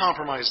didn't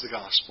compromise the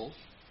gospel.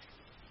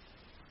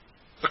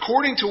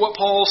 According to what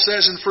Paul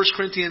says in 1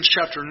 Corinthians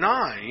chapter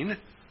 9,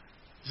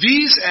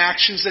 these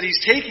actions that he's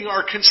taking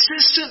are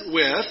consistent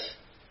with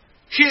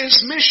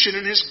his mission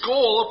and his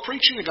goal of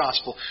preaching the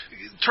gospel.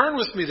 Turn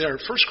with me there,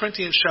 1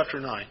 Corinthians chapter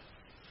 9.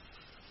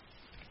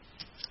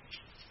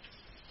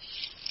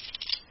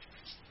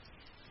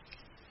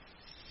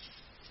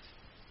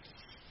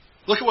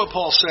 Look at what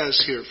Paul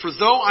says here. For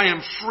though I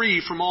am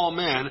free from all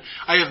men,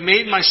 I have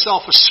made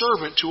myself a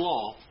servant to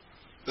all,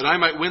 that I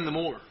might win the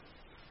more.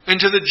 And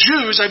to the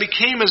Jews I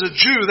became as a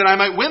Jew, that I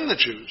might win the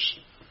Jews.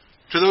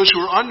 To those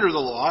who are under the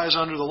law, as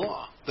under the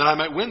law, that I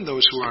might win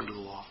those who are under the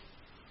law.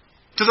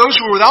 To those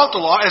who are without the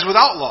law, as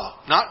without law,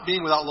 not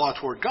being without law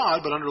toward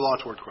God, but under law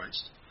toward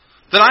Christ,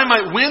 that I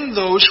might win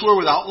those who are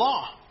without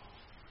law.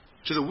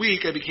 To the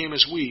weak I became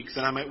as weak,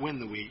 that I might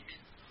win the weak.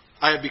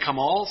 I have become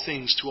all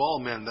things to all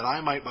men, that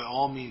I might by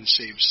all means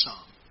save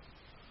some.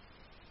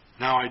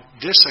 Now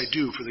this I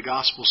do for the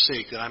gospel's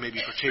sake, that I may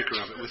be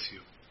partaker of it with you.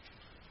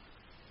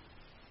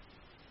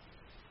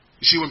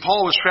 You see, when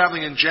Paul was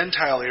traveling in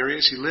Gentile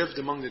areas, he lived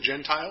among the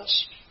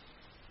Gentiles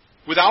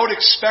without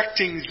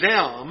expecting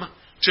them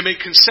to make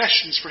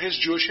concessions for his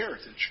Jewish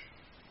heritage.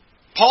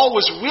 Paul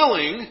was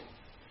willing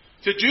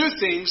to do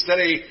things that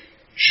a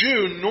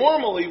Jew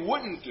normally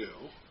wouldn't do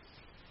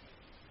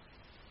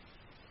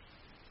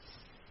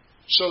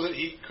so that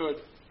he could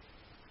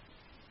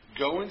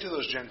go into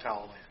those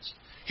Gentile lands.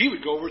 He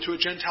would go over to a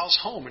Gentile's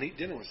home and eat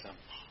dinner with them.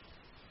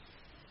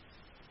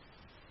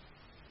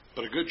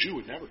 But a good Jew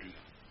would never do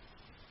that.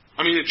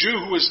 I mean, a Jew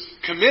who was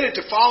committed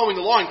to following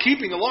the law and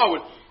keeping the law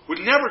would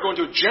never go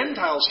into a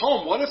Gentile's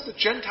home. What if the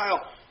Gentile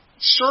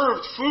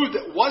served food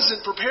that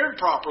wasn't prepared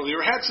properly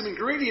or had some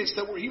ingredients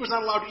that he was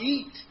not allowed to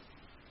eat?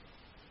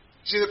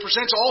 See, that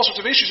presents all sorts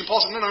of issues. And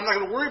Paul said, no, I'm not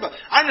going to worry about it.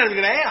 I'm not even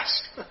going to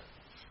ask.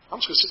 I'm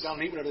just going to sit down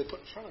and eat whatever they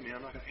put in front of me.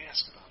 I'm not going to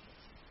ask about it.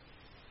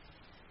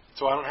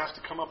 So I don't have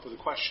to come up with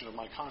a question of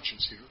my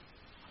conscience here.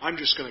 I'm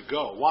just going to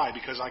go. Why?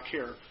 Because I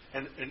care.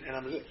 And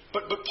I'm going to do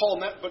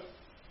it.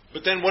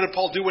 But then what did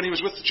Paul do when he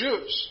was with the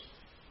Jews?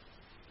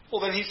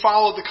 Well, then he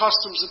followed the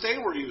customs that they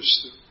were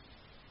used to.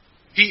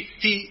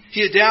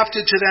 He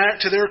adapted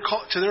to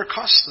their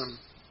custom,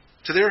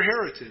 to their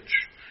heritage.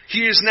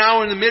 He is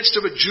now in the midst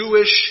of a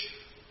Jewish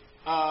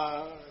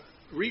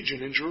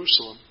region in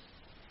Jerusalem,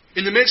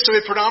 in the midst of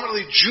a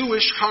predominantly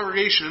Jewish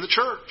congregation in the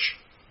church.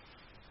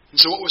 And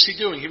so what was he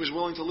doing? He was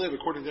willing to live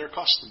according to their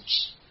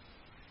customs.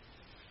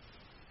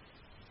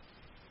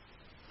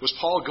 Was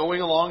Paul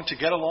going along to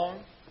get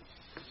along?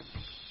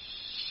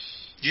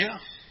 Yeah,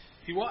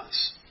 he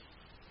was.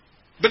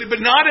 But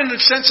not in the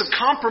sense of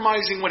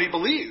compromising what he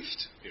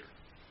believed here.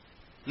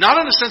 Not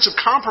in the sense of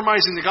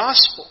compromising the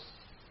gospel.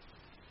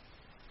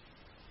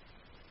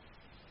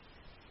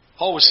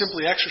 Paul was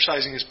simply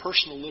exercising his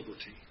personal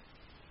liberty.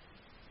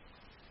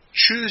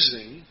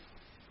 Choosing,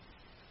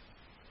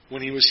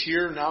 when he was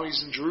here, now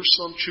he's in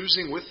Jerusalem,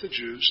 choosing with the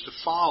Jews to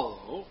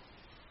follow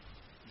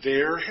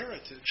their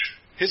heritage,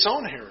 his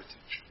own heritage.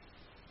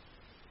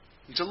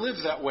 And to live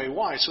that way.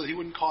 Why? So that he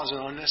wouldn't cause an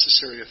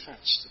unnecessary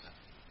offense to them.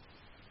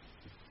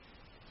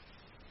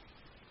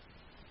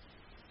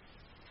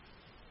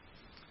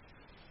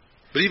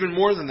 But even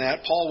more than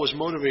that, Paul was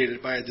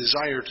motivated by a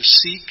desire to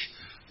seek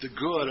the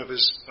good of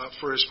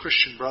for his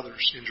Christian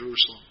brothers in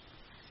Jerusalem.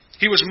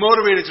 He was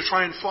motivated to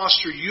try and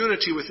foster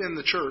unity within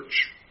the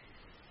church.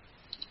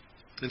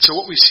 And so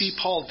what we see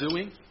Paul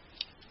doing,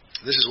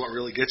 this is what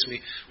really gets me,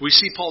 we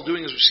see Paul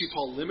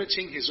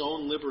limiting his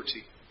own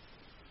liberty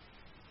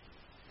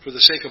for the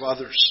sake of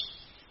others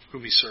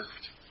whom he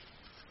served.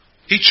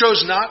 He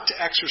chose not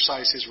to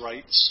exercise his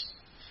rights.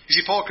 You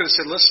see, Paul could have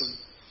said, listen,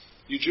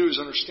 you Jews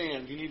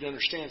understand, you need to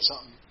understand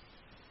something.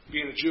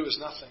 Being a Jew is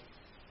nothing.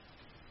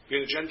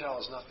 Being a Gentile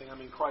is nothing. I'm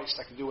in Christ.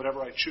 I can do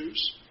whatever I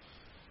choose.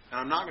 And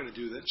I'm not going to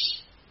do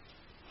this.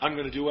 I'm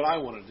going to do what I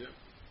want to do.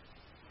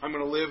 I'm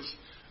going to live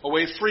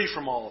away free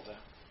from all of that.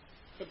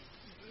 But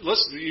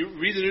listen, you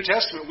read the New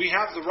Testament, we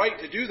have the right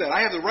to do that.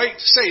 I have the right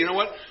to say, you know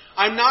what?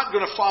 I'm not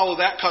going to follow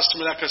that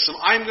custom or that custom.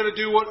 I'm going to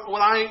do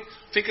what I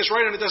think is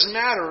right, and it doesn't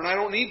matter, and I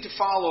don't need to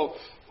follow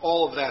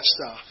all of that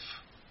stuff.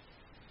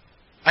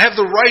 I have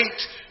the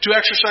right to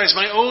exercise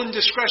my own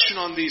discretion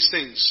on these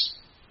things.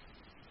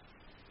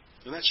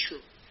 And that's true.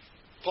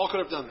 Paul could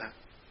have done that.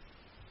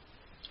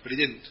 But he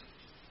didn't.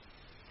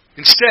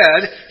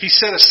 Instead, he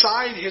set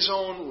aside his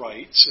own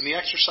rights and the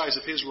exercise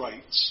of his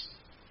rights,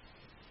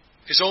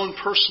 his own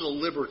personal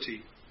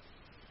liberty,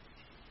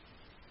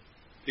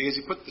 because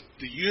he put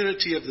the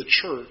unity of the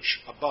church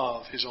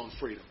above his own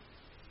freedom.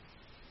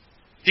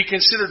 He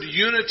considered the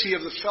unity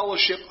of the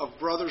fellowship of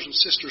brothers and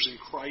sisters in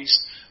Christ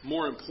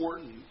more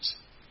important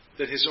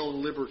than his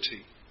own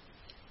liberty.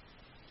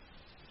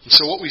 And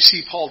so what we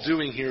see Paul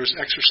doing here is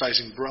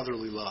exercising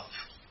brotherly love.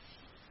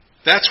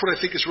 That's what I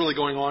think is really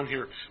going on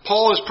here.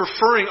 Paul is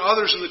preferring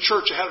others in the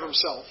church ahead of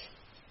himself.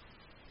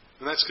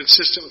 And that's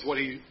consistent with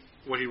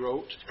what he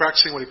wrote,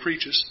 practicing what he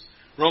preaches.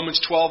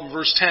 Romans 12 and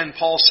verse 10,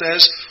 Paul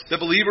says that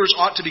believers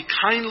ought to be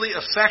kindly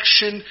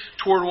affectioned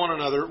toward one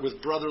another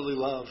with brotherly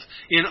love,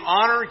 in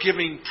honor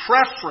giving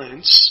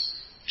preference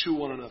to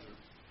one another.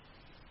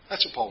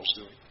 That's what Paul was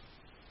doing.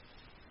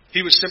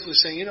 He was simply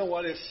saying, you know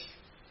what, if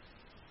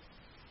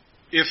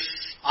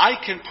I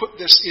can put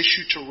this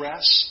issue to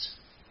rest,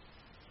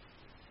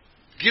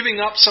 giving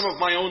up some of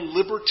my own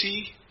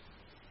liberty,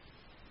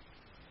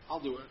 I'll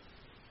do it.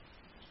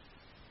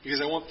 Because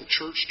I want the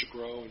church to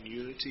grow in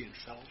unity and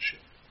fellowship.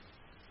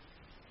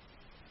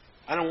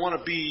 I don't want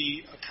to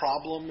be a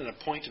problem and a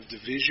point of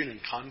division and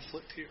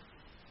conflict here.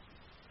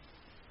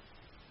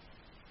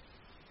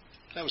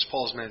 That was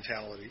Paul's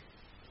mentality.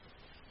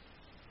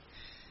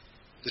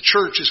 The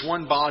church is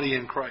one body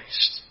in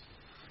Christ.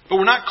 But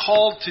we're not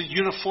called to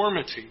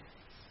uniformity.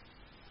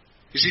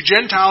 You see,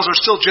 Gentiles are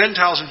still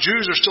Gentiles and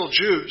Jews are still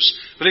Jews.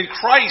 But in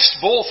Christ,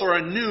 both are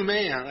a new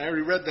man. I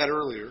already read that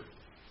earlier.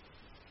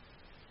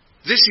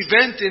 This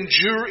event in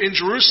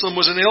Jerusalem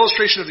was an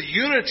illustration of the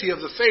unity of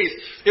the faith.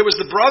 It was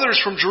the brothers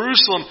from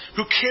Jerusalem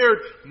who cared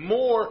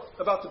more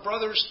about the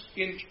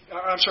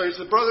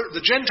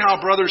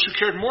Gentile brothers who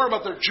cared more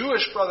about their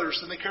Jewish brothers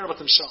than they cared about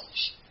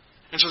themselves.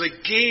 And so they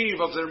gave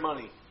of their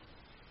money.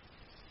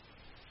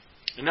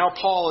 And now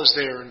Paul is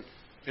there,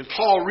 and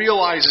Paul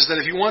realizes that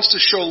if he wants to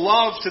show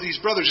love to these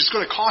brothers, it's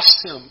going to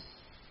cost him.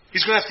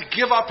 He's going to have to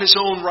give up his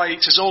own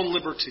rights, his own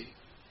liberty.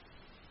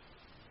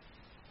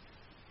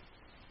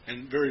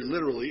 And very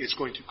literally, it's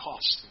going to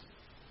cost him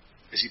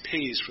as he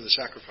pays for the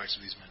sacrifice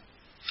of these men.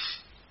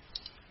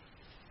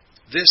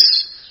 This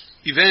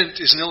event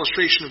is an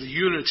illustration of the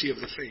unity of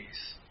the faith.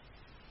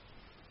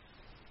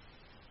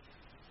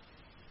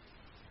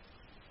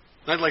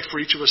 I'd like for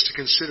each of us to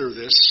consider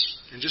this,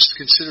 and just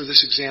consider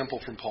this example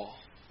from Paul.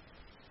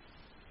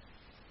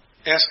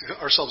 Ask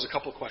ourselves a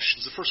couple of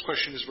questions. The first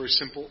question is very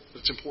simple, but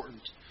it's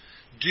important.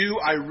 Do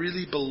I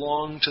really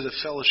belong to the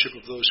fellowship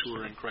of those who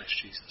are in Christ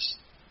Jesus?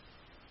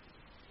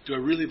 Do I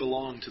really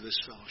belong to this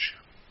fellowship?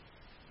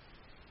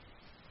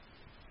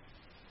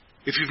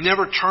 If you've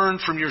never turned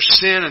from your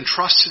sin and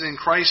trusted in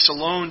Christ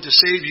alone to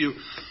save you,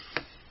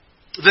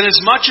 then as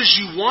much as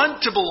you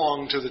want to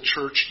belong to the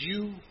church,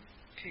 you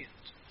can't.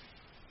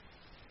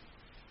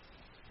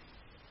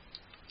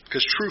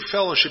 Because true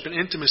fellowship and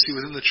intimacy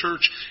within the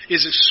church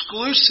is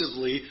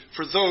exclusively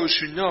for those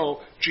who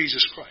know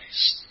Jesus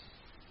Christ.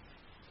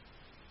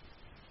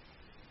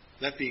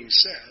 That being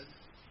said,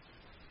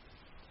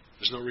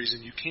 there's no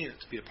reason you can't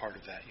be a part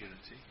of that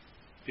unity,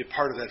 be a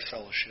part of that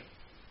fellowship,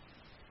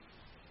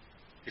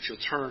 if you'll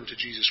turn to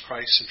Jesus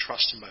Christ and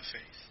trust Him by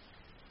faith.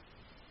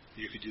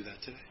 You could do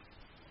that today.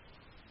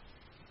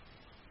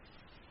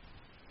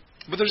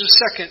 But there's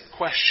a second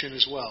question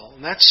as well,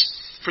 and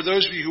that's for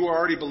those of you who are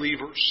already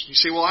believers. You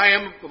say, well, I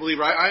am a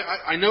believer.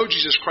 I know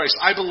Jesus Christ.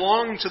 I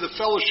belong to the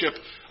fellowship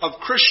of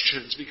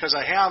Christians because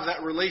I have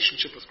that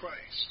relationship with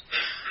Christ.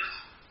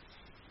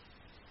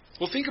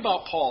 Well, think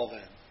about Paul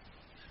then.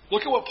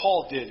 Look at what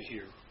Paul did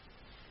here.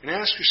 And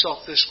ask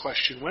yourself this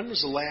question. When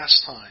was the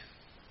last time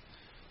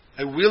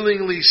I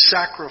willingly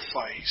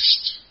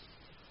sacrificed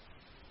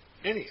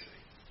anything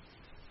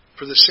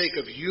for the sake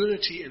of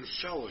unity and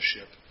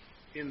fellowship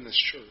in this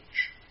church?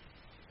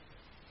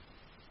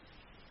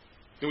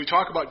 When we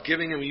talk about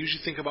giving, and we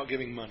usually think about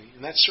giving money,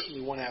 and that's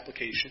certainly one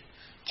application.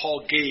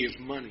 Paul gave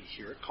money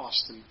here. It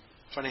cost him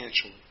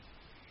financially.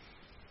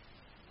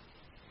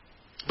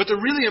 But the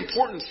really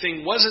important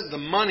thing wasn't the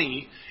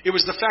money. It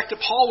was the fact that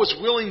Paul was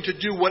willing to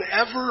do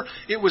whatever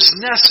it was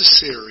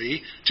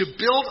necessary to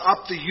build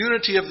up the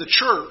unity of the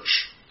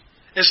church,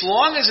 as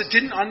long as it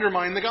didn't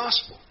undermine the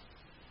gospel.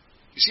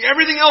 You see,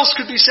 everything else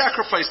could be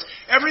sacrificed.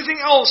 Everything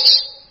else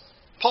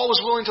Paul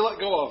was willing to let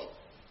go of.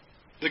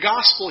 The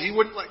gospel he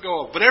wouldn't let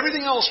go of. But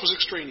everything else was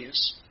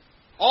extraneous.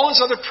 All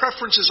his other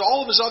preferences,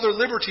 all of his other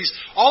liberties,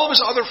 all of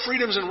his other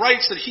freedoms and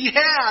rights that he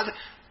had,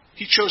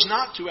 he chose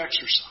not to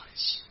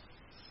exercise.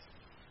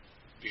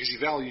 Because he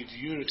valued the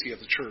unity of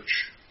the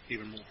church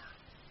even more.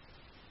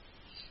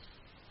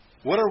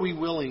 What are we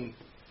willing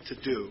to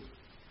do?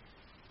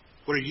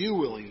 What are you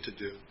willing to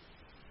do?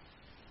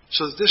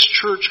 So that this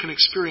church can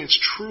experience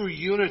true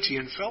unity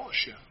and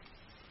fellowship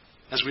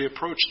as we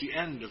approach the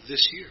end of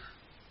this year.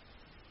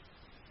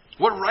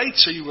 What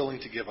rights are you willing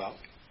to give up?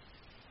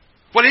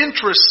 What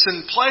interests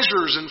and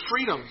pleasures and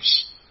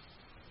freedoms?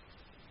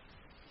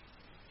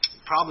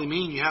 It probably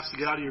mean you have to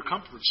get out of your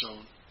comfort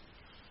zone.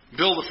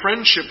 Build a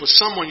friendship with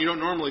someone you don't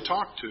normally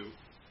talk to.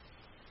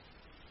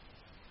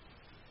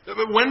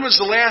 But when was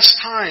the last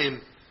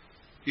time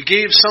you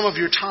gave some of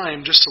your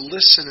time just to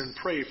listen and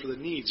pray for the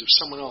needs of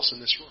someone else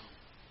in this room?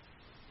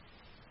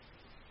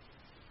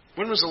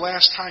 When was the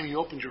last time you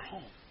opened your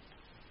home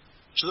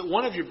so that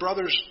one of your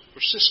brothers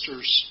or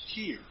sisters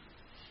here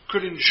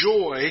could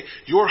enjoy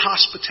your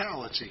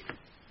hospitality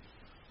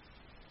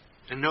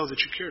and know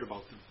that you cared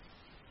about them?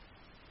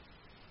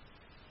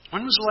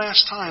 When was the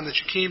last time that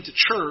you came to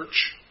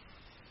church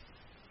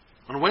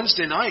on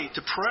Wednesday night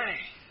to pray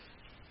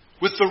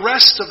with the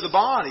rest of the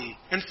body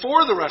and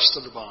for the rest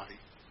of the body?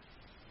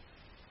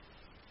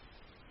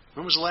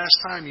 When was the last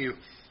time you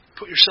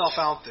put yourself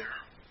out there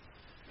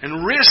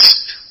and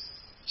risked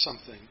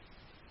something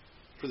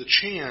for the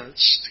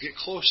chance to get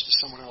close to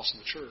someone else in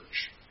the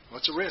church? Well,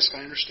 it's a risk,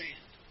 I understand.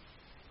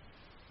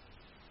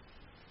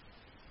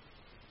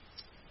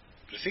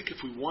 But I think if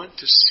we want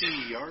to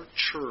see our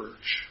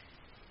church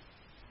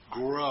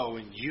grow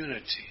in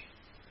unity,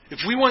 if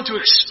we want to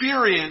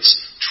experience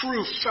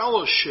true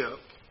fellowship,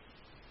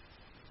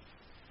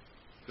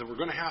 then we're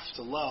going to have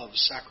to love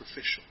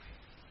sacrificially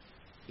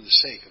for the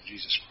sake of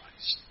Jesus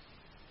Christ.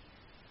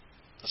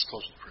 Let's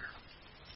close with prayer.